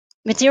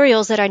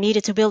 materials that are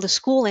needed to build a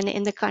school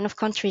in the kind of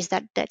countries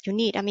that you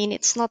need. I mean,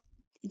 it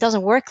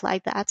doesn't work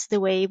like that. The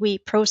way we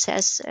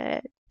process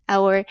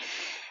our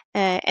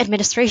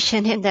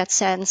administration in that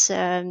sense.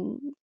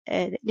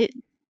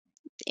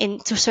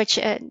 Into such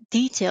a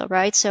detail,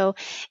 right? So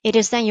it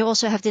is then you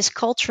also have this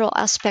cultural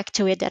aspect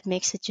to it that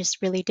makes it just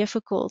really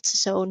difficult.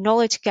 So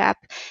knowledge gap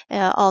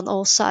on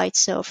all sides.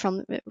 So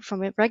from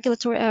a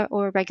regulatory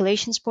or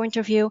regulations point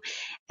of view,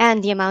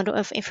 and the amount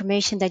of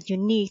information that you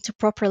need to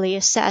properly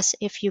assess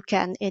if you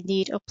can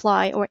indeed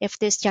apply or if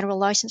this general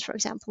license, for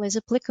example, is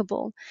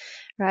applicable,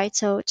 right?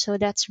 So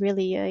that's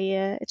really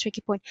a tricky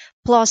point.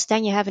 Plus,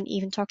 then you haven't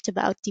even talked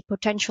about the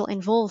potential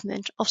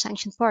involvement of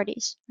sanctioned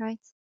parties, right?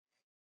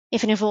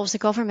 If it involves the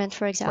government,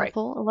 for right,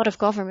 example, a lot of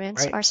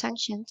governments right, are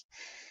sanctioned,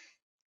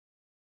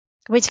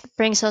 which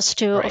brings us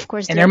to, of right.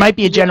 course, And there might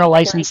be the a UN general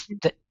license regulation.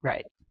 that,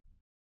 right.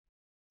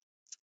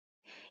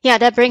 Yeah,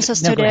 that brings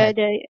us No, to go ahead.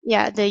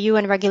 the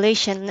UN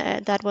regulation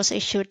that was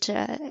issued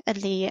at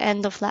the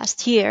end of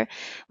last year,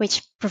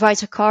 which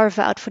provides a carve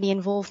out for the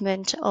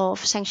involvement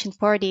of sanctioned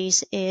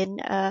parties in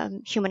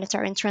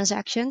humanitarian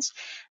transactions,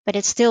 but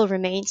it still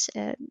remains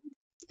a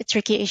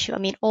tricky issue. I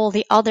mean, all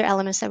the other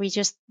elements that we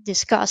just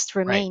discussed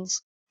Right.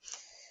 remains.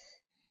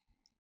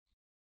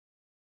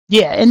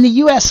 Yeah, and the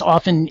U.S.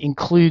 often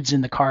includes in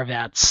the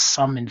carve-outs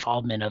some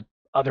involvement of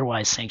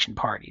otherwise sanctioned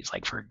parties.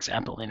 Like, for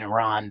example, in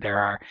Iran, there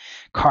are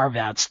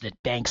carve-outs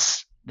that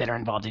banks that are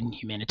involved in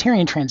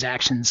humanitarian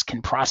transactions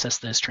can process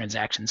those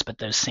transactions, but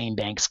those same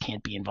banks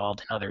can't be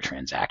involved in other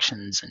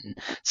transactions. And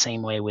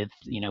same way with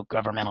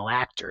governmental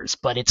actors.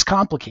 But it's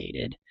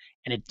complicated,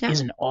 and it Yeah.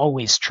 isn't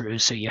always true.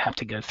 So you have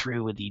to go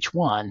through with each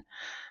one.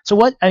 So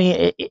what I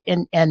mean,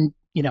 and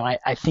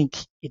I think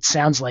it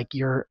sounds like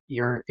your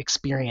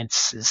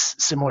experience is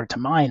similar to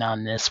mine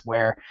on this,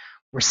 where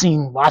we're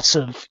seeing lots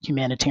of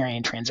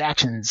humanitarian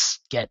transactions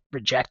get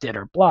rejected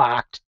or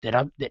blocked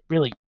that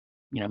really,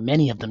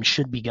 many of them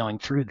should be going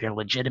through. They're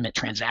legitimate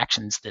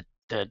transactions that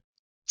the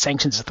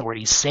sanctions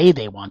authorities say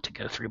they want to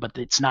go through, but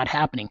it's not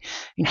happening. I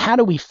mean, how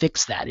do we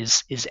fix that?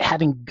 Is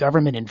having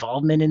government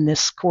involvement in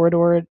this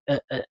corridor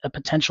a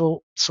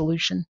potential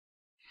solution?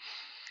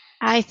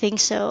 I think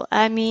so.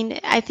 I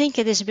mean, I think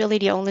it is really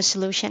the only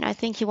solution. I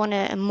think you want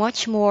a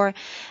much more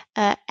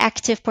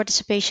active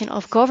participation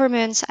of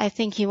governments. I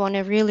think you want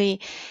to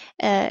really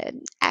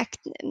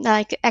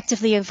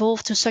actively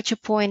involve to such a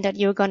point that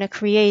you're going to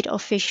create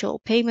official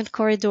payment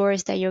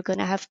corridors, that you're going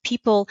to have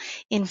people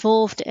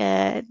involved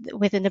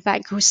within the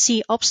bank who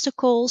see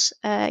obstacles.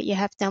 You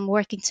have them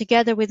working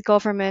together with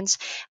governments,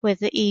 with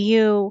the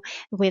EU,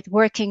 with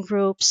working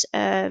groups,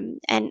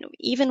 and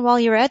even while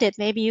you're at it,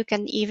 maybe you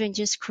can even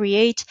just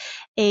create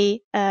a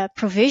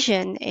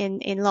provision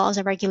in laws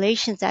and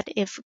regulations that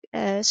if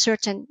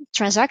certain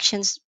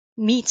transactions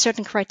meet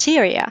certain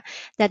criteria,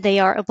 that they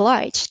are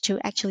obliged to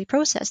actually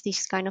process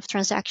these kind of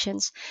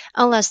transactions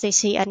unless they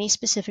see any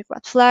specific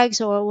red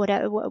flags or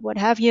what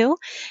have you,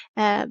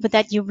 but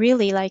that you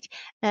really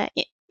uh,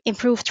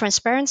 improve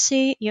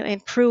transparency, you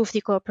improve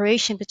the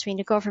cooperation between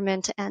the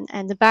government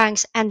and the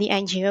banks and the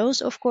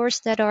NGOs, of course,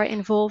 that are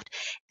involved,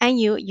 and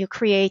you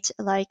create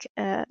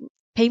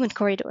payment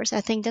corridors.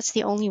 I think that's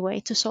the only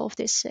way to solve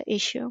this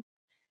issue.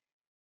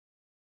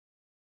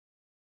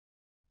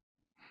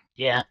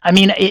 Yeah, I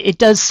mean, it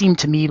does seem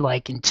to me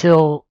like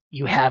until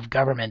you have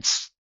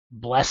governments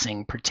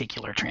blessing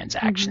particular Hmm.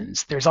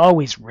 transactions, there's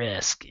always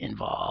risk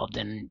involved,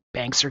 and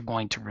banks are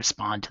going to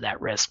respond to that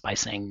risk by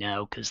saying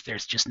no because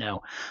there's just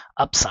no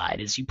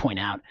upside, as you point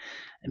out.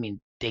 I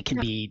mean, they can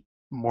Yeah. be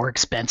more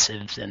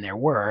expensive than they're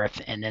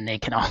worth, and then they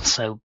can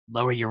also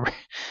lower your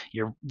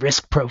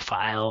risk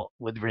profile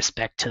with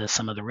respect to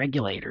some of the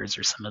regulators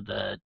or some of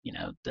the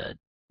the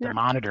Yeah.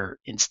 monitor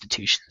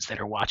institutions that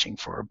are watching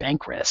for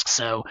bank risk.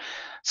 So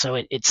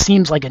it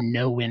seems like a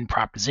no-win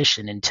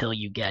proposition until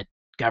you get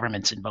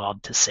governments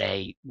involved to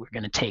say we're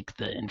going to take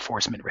the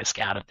enforcement risk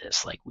out of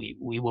this. Like we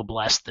will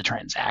bless the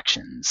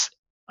transactions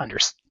under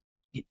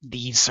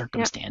these Yeah.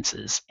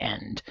 circumstances,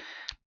 and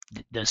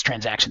those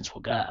transactions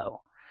will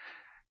go.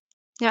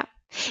 Yeah.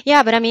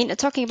 Yeah, but I mean,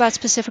 talking about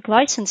specific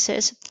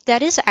licenses,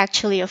 that is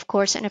actually, of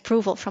course, an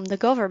approval from the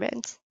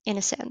government in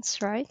a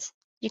sense, right?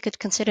 You could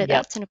consider Yep.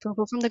 that an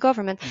approval from the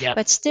government. Yep.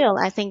 But still,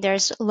 I think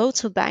there's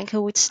loads of banks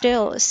who would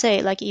still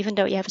say, like, even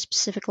though you have a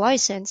specific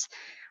license,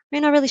 we're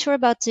not really sure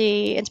about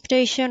the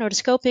interpretation or the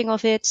scoping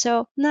of it.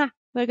 So, nah,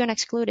 we're going to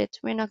exclude it.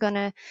 We're not going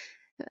to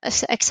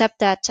accept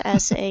that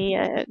as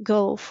a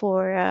goal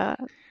for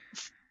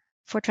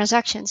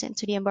transactions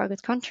into the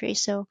embargoed country.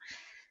 So,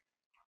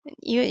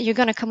 you're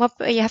gonna come up.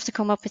 You have to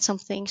come up with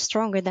something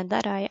stronger than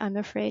that. I'm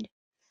afraid.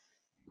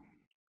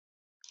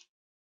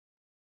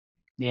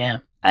 Yeah.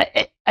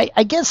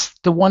 I guess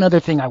the one other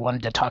thing I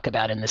wanted to talk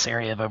about in this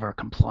area of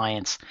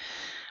overcompliance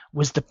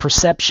was the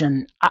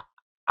perception.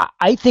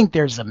 I think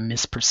there's a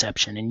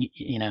misperception, and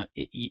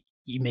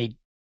you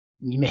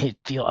may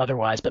feel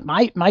otherwise, but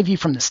my view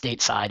from the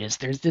state side is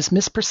there's this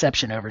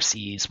misperception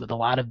overseas with a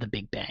lot of the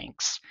big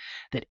banks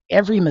that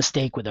every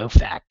mistake with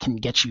OFAC can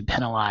get you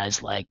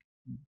penalized like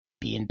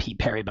BNP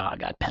Paribas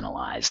got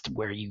penalized,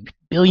 where $1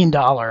 billion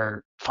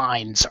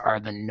fines are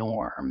the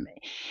norm.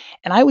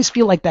 And I always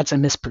feel like that's a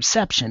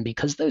misperception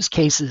because those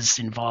cases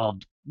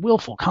involved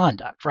willful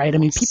conduct, right? I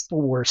mean, Yes.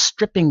 people were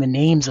stripping the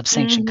names of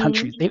sanctioned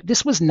countries. Mm-hmm.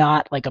 This was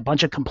not like a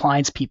bunch of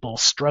compliance people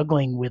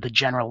struggling with a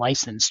general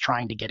license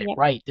trying to get it Yep.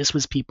 right. This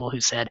was people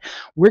who said,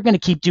 we're going to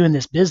keep doing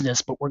this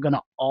business, but we're going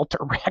to alter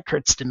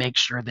records to make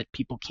sure that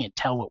people can't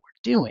tell what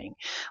we're doing.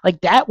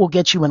 Like that will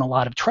get you in a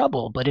lot of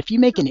trouble. But if you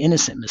make an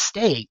innocent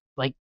mistake,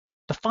 like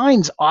the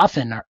fines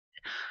often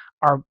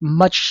are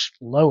much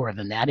lower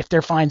than that if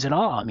they're fines at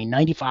all. I mean,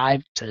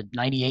 95 to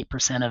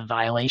 98% of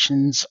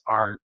violations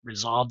are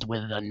resolved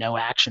with a no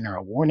action or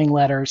a warning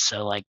letter.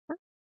 So, like,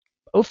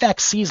 OFAC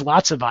sees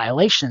lots of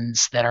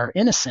violations that are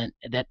innocent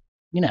that,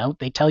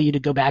 they tell you to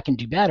go back and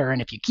do better.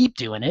 And if you keep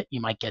doing it, you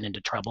might get into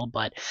trouble.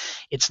 But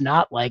it's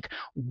not like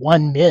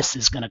one miss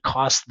is going to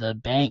cost the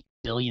bank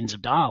billions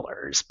of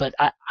dollars. But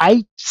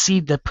I see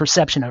the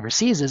perception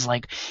overseas as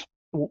like,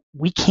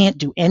 we can't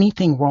do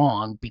anything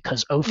wrong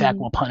because OFAC Mm-hmm.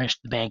 will punish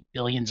the bank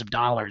billions of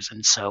dollars.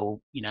 And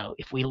so,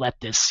 if we let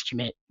this,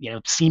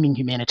 seeming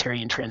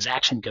humanitarian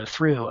transaction go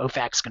through,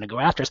 OFAC's going to go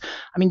after us.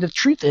 I mean, the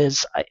truth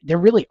is, there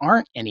really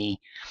aren't any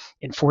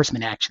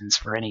enforcement actions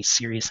for any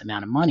serious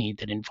amount of money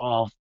that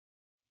involve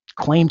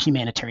claimed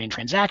humanitarian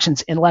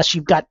transactions unless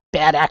you've got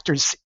bad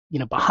actors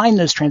behind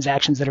those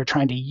transactions that are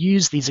trying to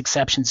use these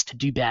exceptions to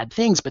do bad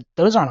things, but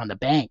those aren't on the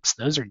banks.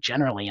 Those are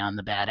generally on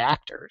the bad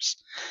actors.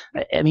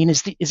 I mean,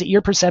 is it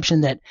your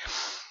perception that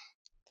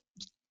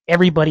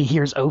everybody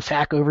hears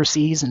OFAC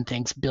overseas and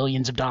thinks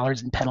billions of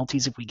dollars in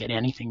penalties if we get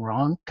anything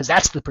wrong? Because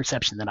that's the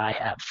perception that I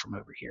have from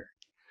over here.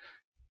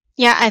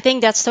 Yeah, I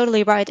think that's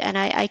totally right, and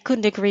I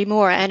couldn't agree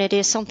more. And it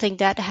is something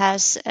that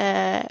has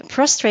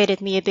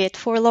frustrated me a bit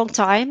for a long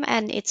time,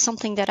 and it's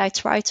something that I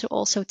try to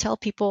also tell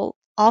people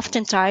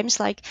oftentimes.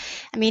 Like,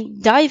 I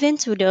mean, dive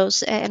into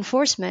those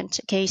enforcement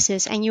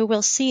cases, and you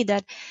will see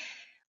that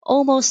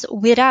almost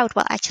without,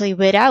 well, actually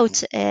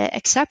without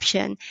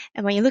exception.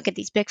 And when you look at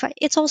these big five,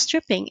 it's all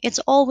stripping, it's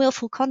all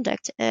willful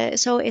conduct.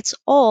 So it's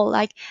all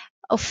like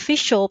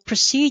official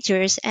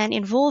procedures and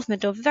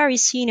involvement of very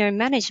senior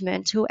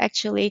management who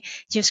actually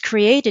just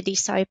created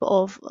these type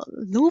of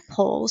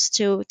loopholes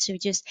to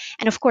just,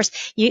 and of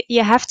course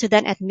you have to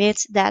then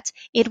admit that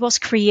it was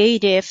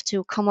creative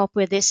to come up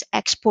with this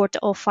export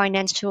of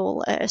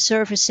financial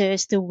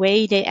services, the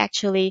way they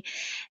actually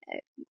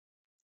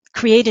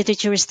created a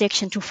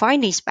jurisdiction to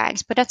find these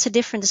banks, but that's a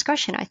different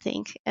discussion, I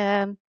think,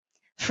 Yep.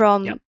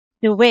 from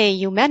the way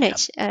you Yep.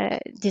 manage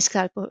this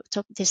type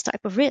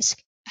of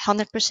risk.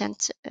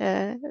 100%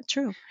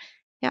 true.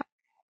 Yeah.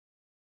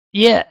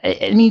 Yeah,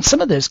 I mean,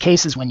 some of those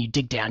cases, when you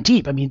dig down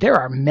deep, I mean, there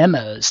are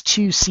memos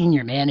to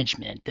senior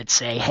management that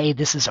say, hey,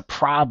 this is a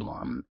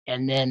problem.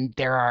 And then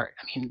there are,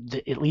 I mean,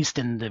 at least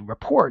in the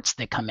reports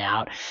that come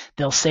out,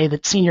 they'll say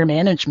that senior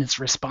management's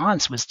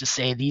response was to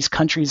say, these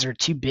countries are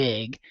too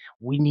big.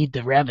 We need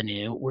the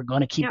revenue. We're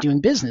going to keep Yeah.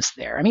 doing business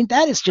there. I mean,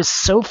 that is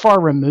just so far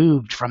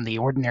removed from the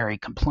ordinary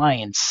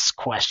compliance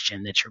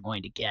question that you're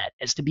going to get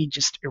as to be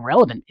just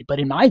irrelevant. But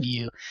in my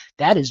view,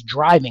 that is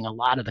driving a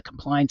lot of the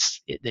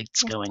compliance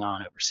that's Yes, going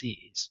on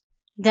overseas.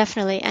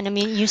 definitely. And I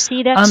mean, you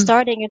see that Um,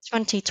 starting in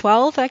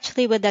 2012,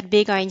 actually, with that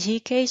big ING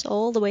case,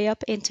 all the way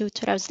up into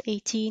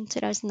 2018,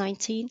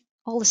 2019,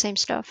 all the same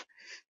stuff.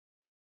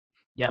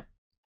 yep,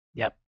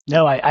 yep.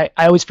 No, I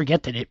always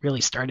forget that it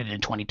really started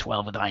in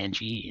 2012 with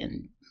ING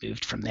and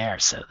moved from there.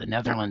 So the Yeah.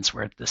 Netherlands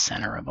were at the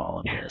center of all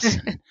of this,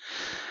 and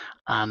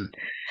um,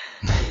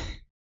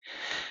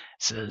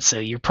 so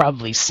you're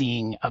probably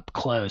seeing up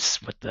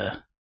close what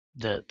the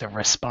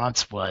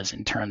response was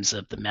in terms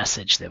of the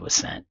message that was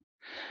sent.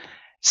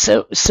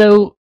 So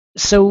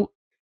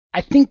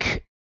I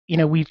think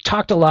we've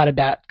talked a lot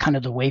about kind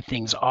of the way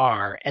things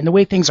are and the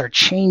way things are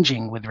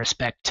changing with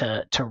respect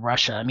to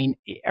Russia. I mean,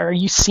 are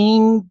you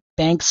seeing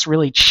banks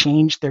really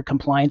change their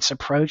compliance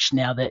approach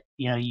now that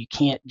you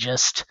can't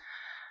just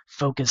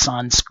focus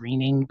on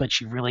screening,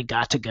 but you really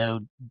got to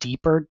go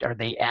deeper? Are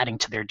they adding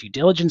to their due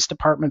diligence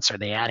departments? Are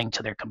they adding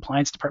to their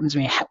compliance departments? I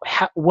mean,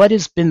 what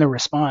has been the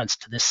response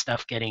to this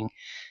stuff getting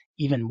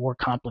even more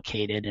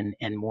complicated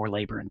and more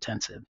labor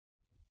intensive?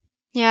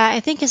 Yeah, I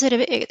think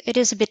it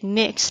is a bit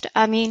mixed.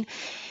 I mean,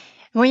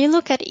 when you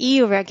look at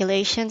EU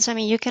regulations, I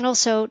mean, you can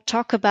also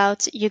talk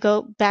about, you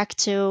go back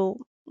to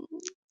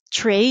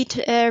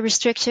trade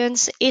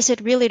restrictions. Is it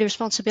really the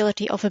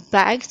responsibility of a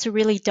bank to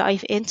really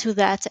dive into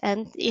that?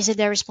 And is it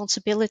their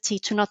responsibility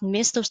to not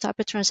miss those type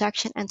of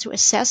transactions and to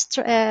assess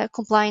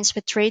compliance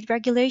with trade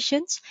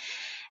regulations?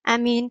 I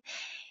mean,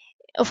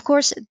 of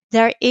course,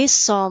 there is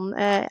some,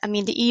 I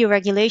mean, the EU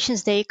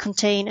regulations, they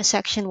contain a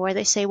section where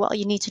they say, well,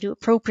 you need to do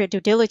appropriate due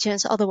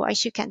diligence,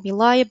 otherwise you can't be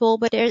liable.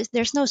 But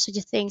there's no such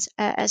a thing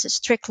as a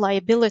strict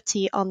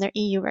liability under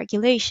EU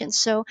regulations.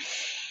 So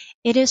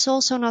it is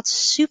also not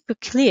super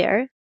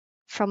clear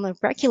from a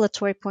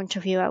regulatory point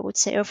of view, I would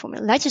say, or from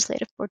a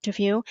legislative point of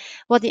view,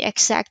 what the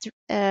exact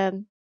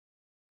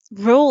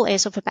role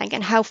is of a bank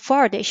and how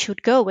far they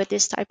should go with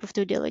this type of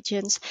due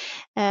diligence.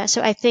 So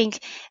I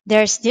think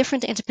there's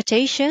different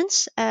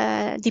interpretations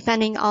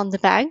depending on the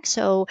bank.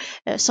 So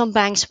some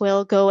banks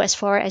will go as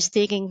far as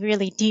digging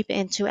really deep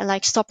into and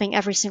like stopping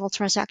every single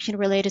transaction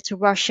related to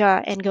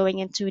Russia and going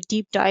into a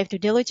deep dive due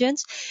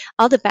diligence.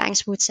 Other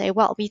banks would say,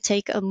 well, we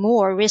take a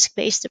more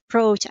risk-based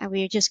approach and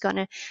we're just going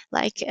to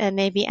like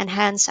maybe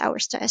enhance our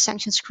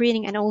sanction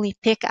screening and only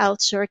pick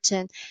out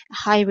certain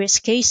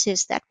high-risk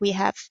cases that we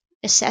have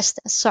assessed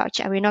as such,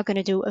 and we're not going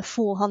to do a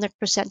full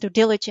 100% due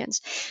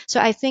diligence. So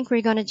I think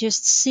we're going to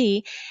just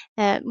see,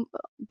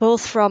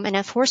 both from an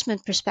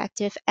enforcement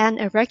perspective and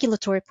a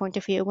regulatory point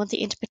of view, what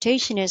the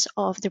interpretation is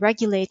of the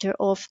regulator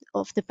of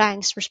the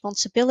bank's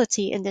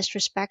responsibility in this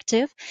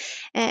respective.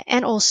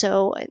 And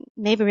also,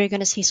 maybe we're going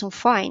to see some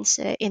fines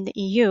in the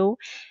EU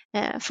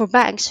for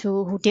banks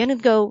who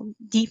didn't go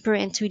deeper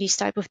into these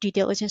type of due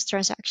diligence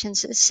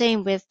transactions.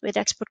 Same with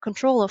export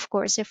control, of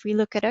course. If we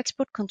look at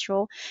export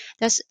control,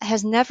 that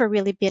has never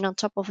really been on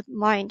top of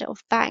mind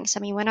of banks. I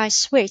mean, when I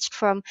switched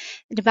from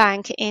the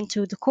bank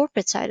into the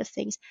corporate side of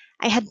things,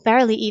 I had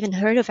barely even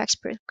heard of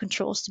export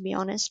controls, to be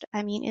honest.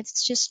 I mean,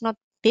 it's just not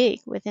big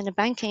within a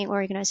banking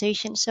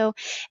organization. So,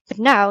 but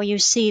now you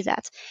see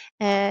that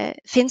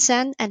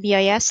FinCEN and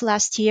BIS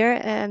last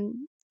year,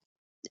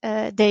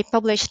 they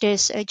published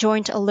this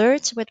joint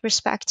alert with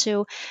respect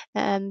to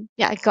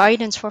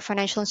guidance for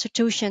financial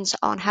institutions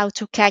on how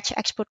to catch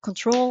export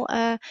control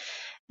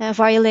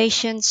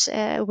violations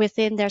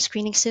within their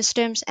screening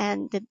systems.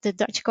 And the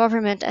Dutch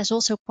government has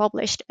also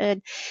published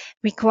a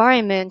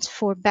requirement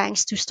for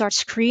banks to start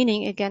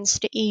screening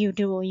against the EU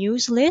dual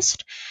use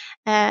list.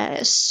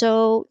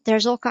 So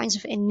there's all kinds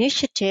of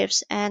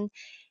initiatives, and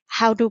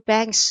how do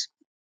banks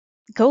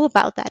go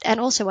about that? And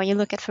also, when you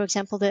look at, for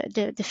example,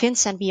 the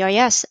FinCEN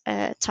BIS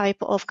type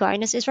of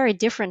guidance is very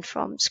different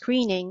from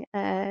screening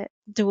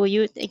dual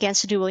use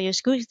against the dual use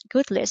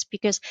good list,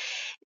 because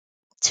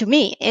to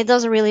me, it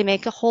doesn't really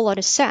make a whole lot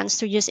of sense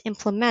to just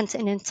implement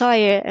an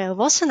entire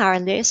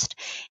Wassenaar list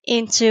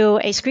into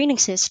a screening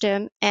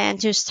system and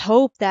just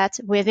hope that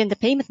within the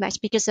payment match,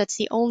 because that's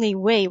the only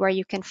way where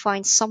you can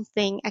find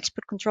something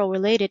export control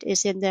related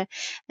is in the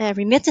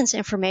remittance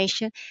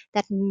information,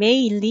 that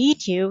may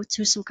lead you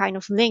to some kind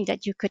of link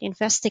that you could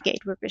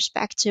investigate with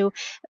respect to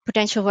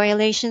potential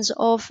violations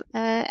of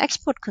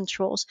export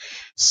controls.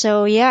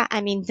 So yeah, I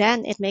mean,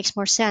 then it makes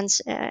more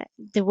sense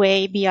the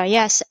way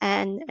BIS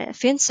and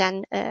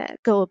FinCEN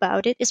go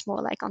about it is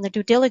more like on the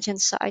due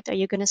diligence side. Are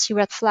you going to see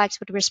red flags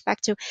with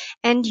respect to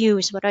end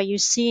use? What are you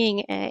seeing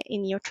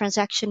in your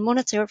transaction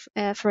monitor,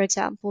 for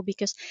example?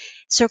 Because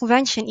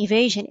circumvention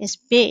evasion is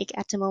big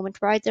at the moment,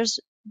 right? There's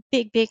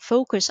big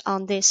focus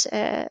on this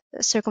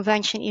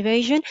circumvention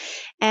evasion,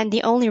 and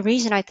the only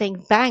reason I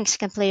think banks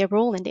can play a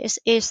role in this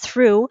is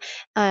through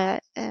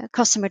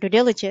customer due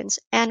diligence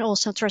and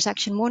also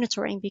transaction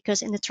monitoring,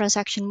 because in the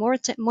transaction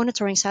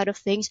monitoring side of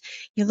things,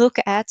 you look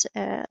at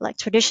like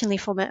traditionally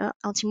from an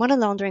anti-money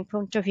laundering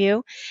point of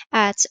view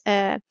at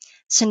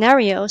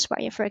scenarios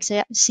where you for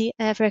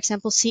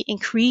example see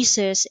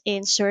increases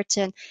in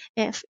certain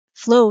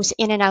flows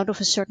in and out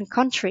of a certain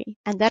country,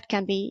 and that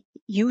can be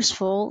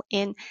useful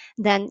in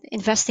then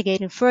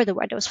investigating further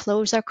where those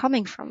flows are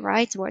coming from,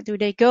 right? Where do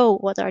they go?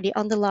 What are the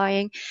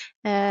underlying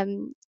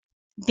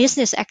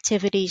business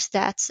activities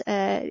that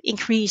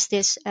increase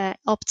this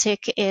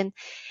uptick in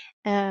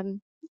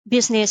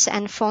business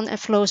and fund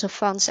flows of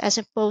funds as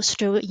opposed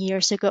to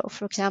years ago,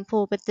 for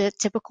example, with the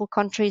typical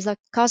countries like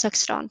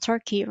Kazakhstan,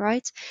 Turkey,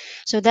 right?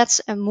 So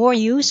that's a more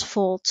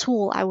useful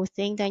tool, I would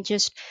think, than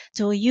just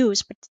dual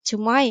use. But to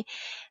my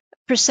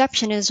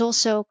perception, is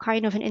also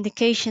kind of an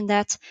indication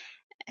that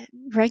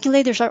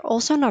regulators are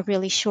also not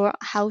really sure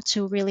how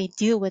to really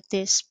deal with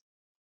this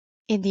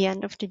in the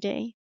end of the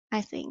day,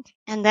 I think.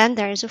 And then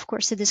there is, of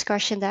course, the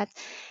discussion that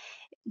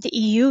the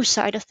EU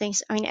side of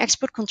things, I mean,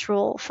 export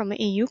control from an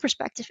EU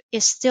perspective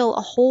is still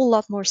a whole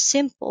lot more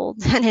simple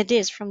than it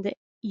is from the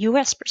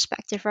US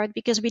perspective, right?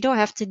 Because we don't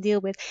have to deal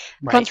with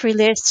Right. country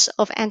lists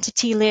of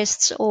entity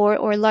lists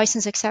or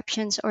license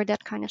exceptions or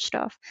that kind of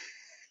stuff.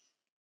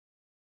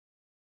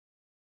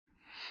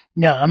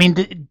 No, I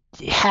mean,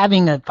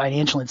 having a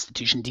financial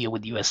institution deal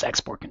with U.S.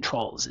 export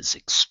controls is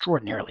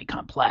extraordinarily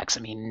complex. I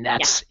mean, Yeah.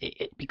 that's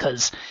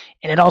because,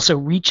 and it also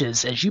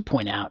reaches, as you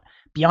point out,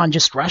 beyond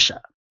just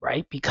Russia,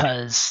 right?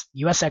 Because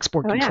U.S.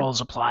 export Oh yeah.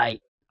 controls apply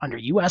under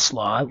U.S.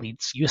 law. At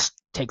least U.S.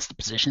 takes the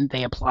position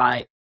they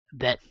apply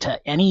that to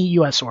any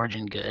U.S.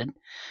 origin good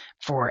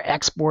for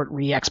export,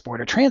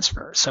 re-export, or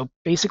transfer. So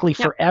basically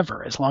Yeah.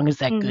 forever, as long as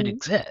that good Mm-hmm.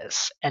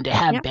 exists. And to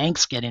have Yeah.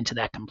 banks get into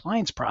that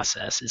compliance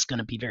process is going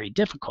to be very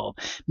difficult.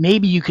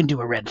 Maybe you can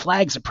do a red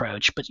flags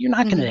approach, but you're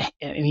not going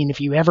Mm-hmm. to, I mean, if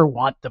you ever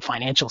want the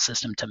financial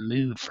system to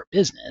move for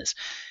business,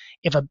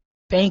 if a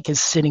bank is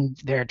sitting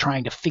there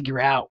trying to figure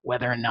out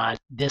whether or not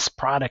this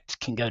product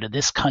can go to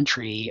this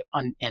country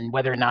and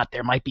whether or not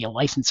there might be a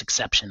license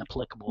exception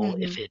applicable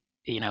Mm-hmm. if it,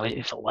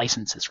 if a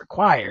license is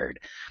required,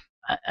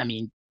 I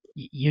mean,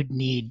 you'd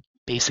need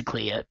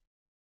basically a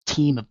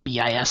team of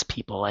BIS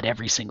people at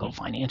every single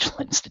financial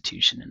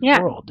institution in the Yeah.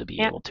 world to be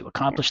Yeah. able to Yeah.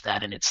 accomplish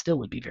that, and it still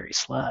would be very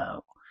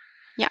slow.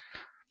 Yeah.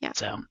 Yeah.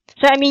 So,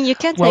 So I mean, you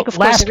can take, well, of course, a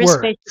last word.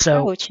 risk-based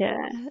So, approach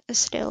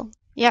still.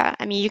 Yeah,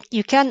 I mean,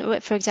 you can,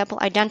 for example,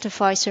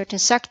 identify certain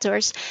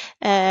sectors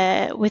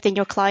within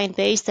your client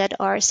base that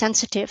are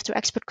sensitive to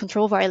export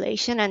control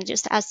violation, and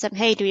just ask them,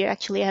 hey, do you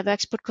actually have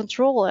export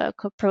control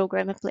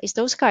program in place?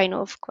 Those kind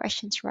of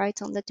questions, right,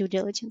 on the due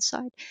diligence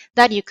side,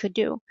 that you could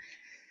do.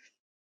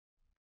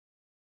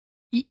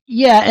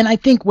 yeah, and I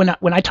think when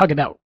I talk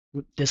about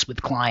this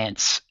with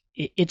clients,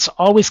 it's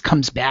always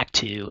comes back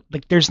to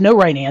like there's no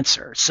right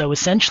answer. So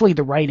essentially,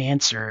 the right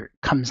answer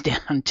comes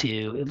down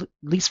to, at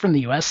least from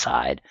the U.S.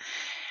 side,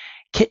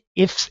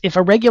 if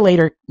a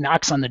regulator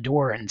knocks on the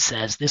door and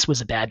says this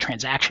was a bad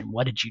transaction,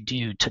 what did you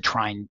do to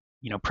try and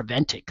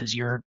prevent it because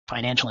your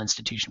financial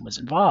institution was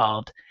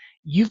involved?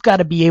 You've got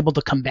to be able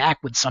to come back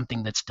with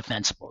something that's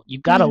defensible.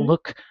 You've got to Mm-hmm.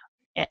 look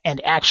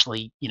and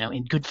actually,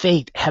 in good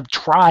faith, have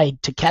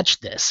tried to catch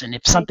this. And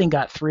if Right. something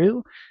got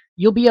through,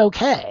 you'll be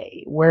okay.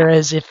 Yeah.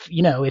 Whereas if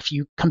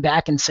you come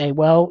back and say,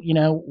 well,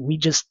 No we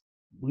just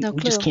clue.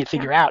 can't Yeah.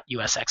 figure out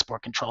U.S.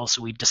 export controls,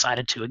 so we've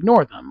decided to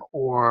ignore them,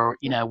 or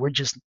we're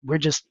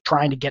just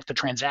trying to get the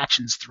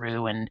transactions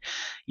through, and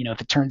if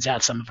it turns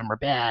out some of them are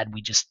bad,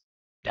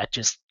 that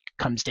just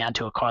comes down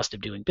to a cost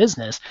of doing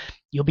business.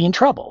 You'll be in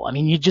trouble. I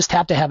mean, you just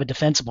have to have a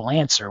defensible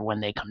answer when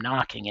they come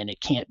knocking, and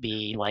it can't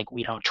be like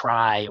we don't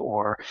try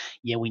or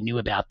yeah we knew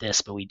about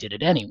this but we did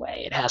it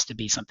anyway. It has to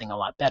be something a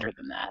lot better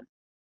than that.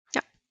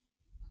 Yeah.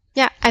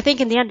 Yeah. I think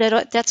in the end,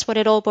 that's what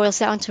it all boils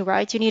down to,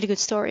 right? You need a good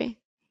story.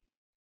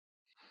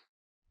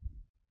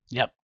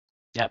 Yep.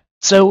 Yep.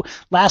 So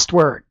last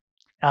word.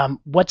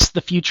 What's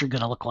the future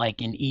going to look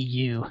like in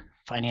EU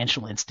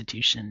financial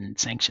institution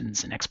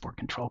sanctions and export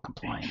control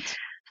compliance?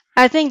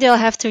 I think they'll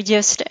have to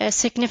just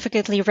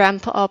significantly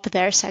ramp up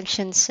their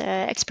sanctions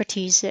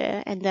expertise,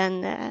 and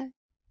then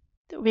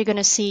we're going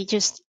to see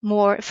just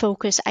more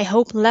focus. I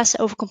hope less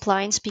over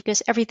compliance,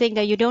 because everything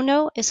that you don't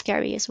know is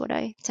scary, is what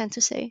I tend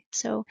to say.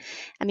 So,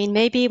 I mean,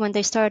 maybe when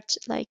they start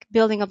like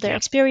building up their Yep.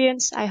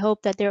 experience, I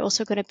hope that they're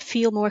also going to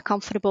feel more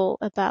comfortable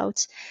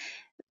about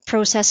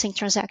processing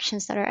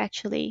transactions that are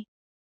actually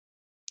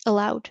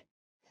allowed.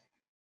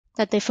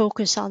 That they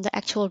focus on the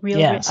actual real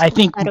Yeah, risk I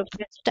think. instead of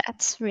just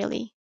that's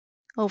really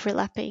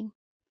overlapping.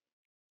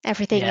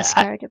 Everything is Yeah,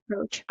 scared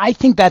approach. I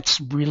think that's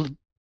really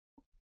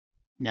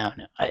no,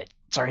 no.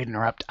 Sorry to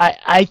interrupt.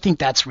 I think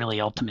that's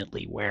really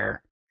ultimately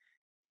where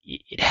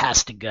it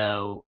has to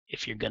go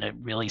if you're going to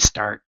really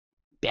start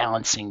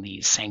balancing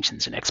these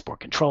sanctions and export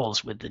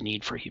controls with the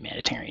need for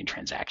humanitarian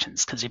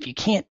transactions. Because if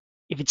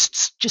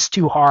it's just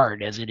too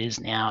hard as it is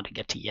now to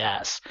get to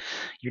yes,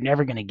 you're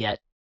never going to get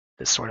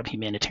the sort of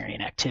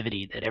humanitarian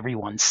activity that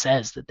everyone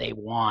says that they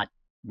want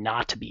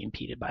not to be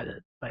impeded by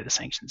the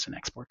sanctions and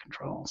export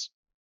controls.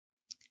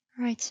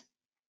 Right.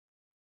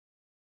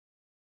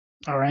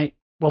 All right.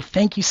 Well,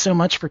 thank you so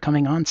much for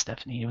coming on,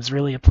 Stephanie. It was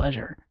really a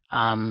pleasure.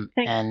 Thank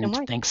you so And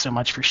much. thanks so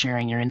much for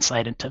sharing your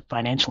insight into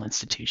financial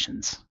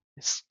institutions.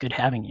 It's good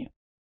having you.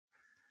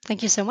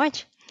 Thank you so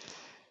much.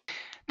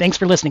 Thanks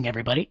for listening,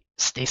 everybody.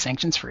 Stay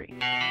sanctions free.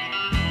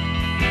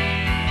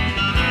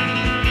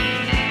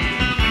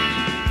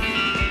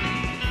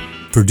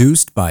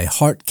 Produced by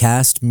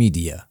Heartcast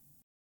Media.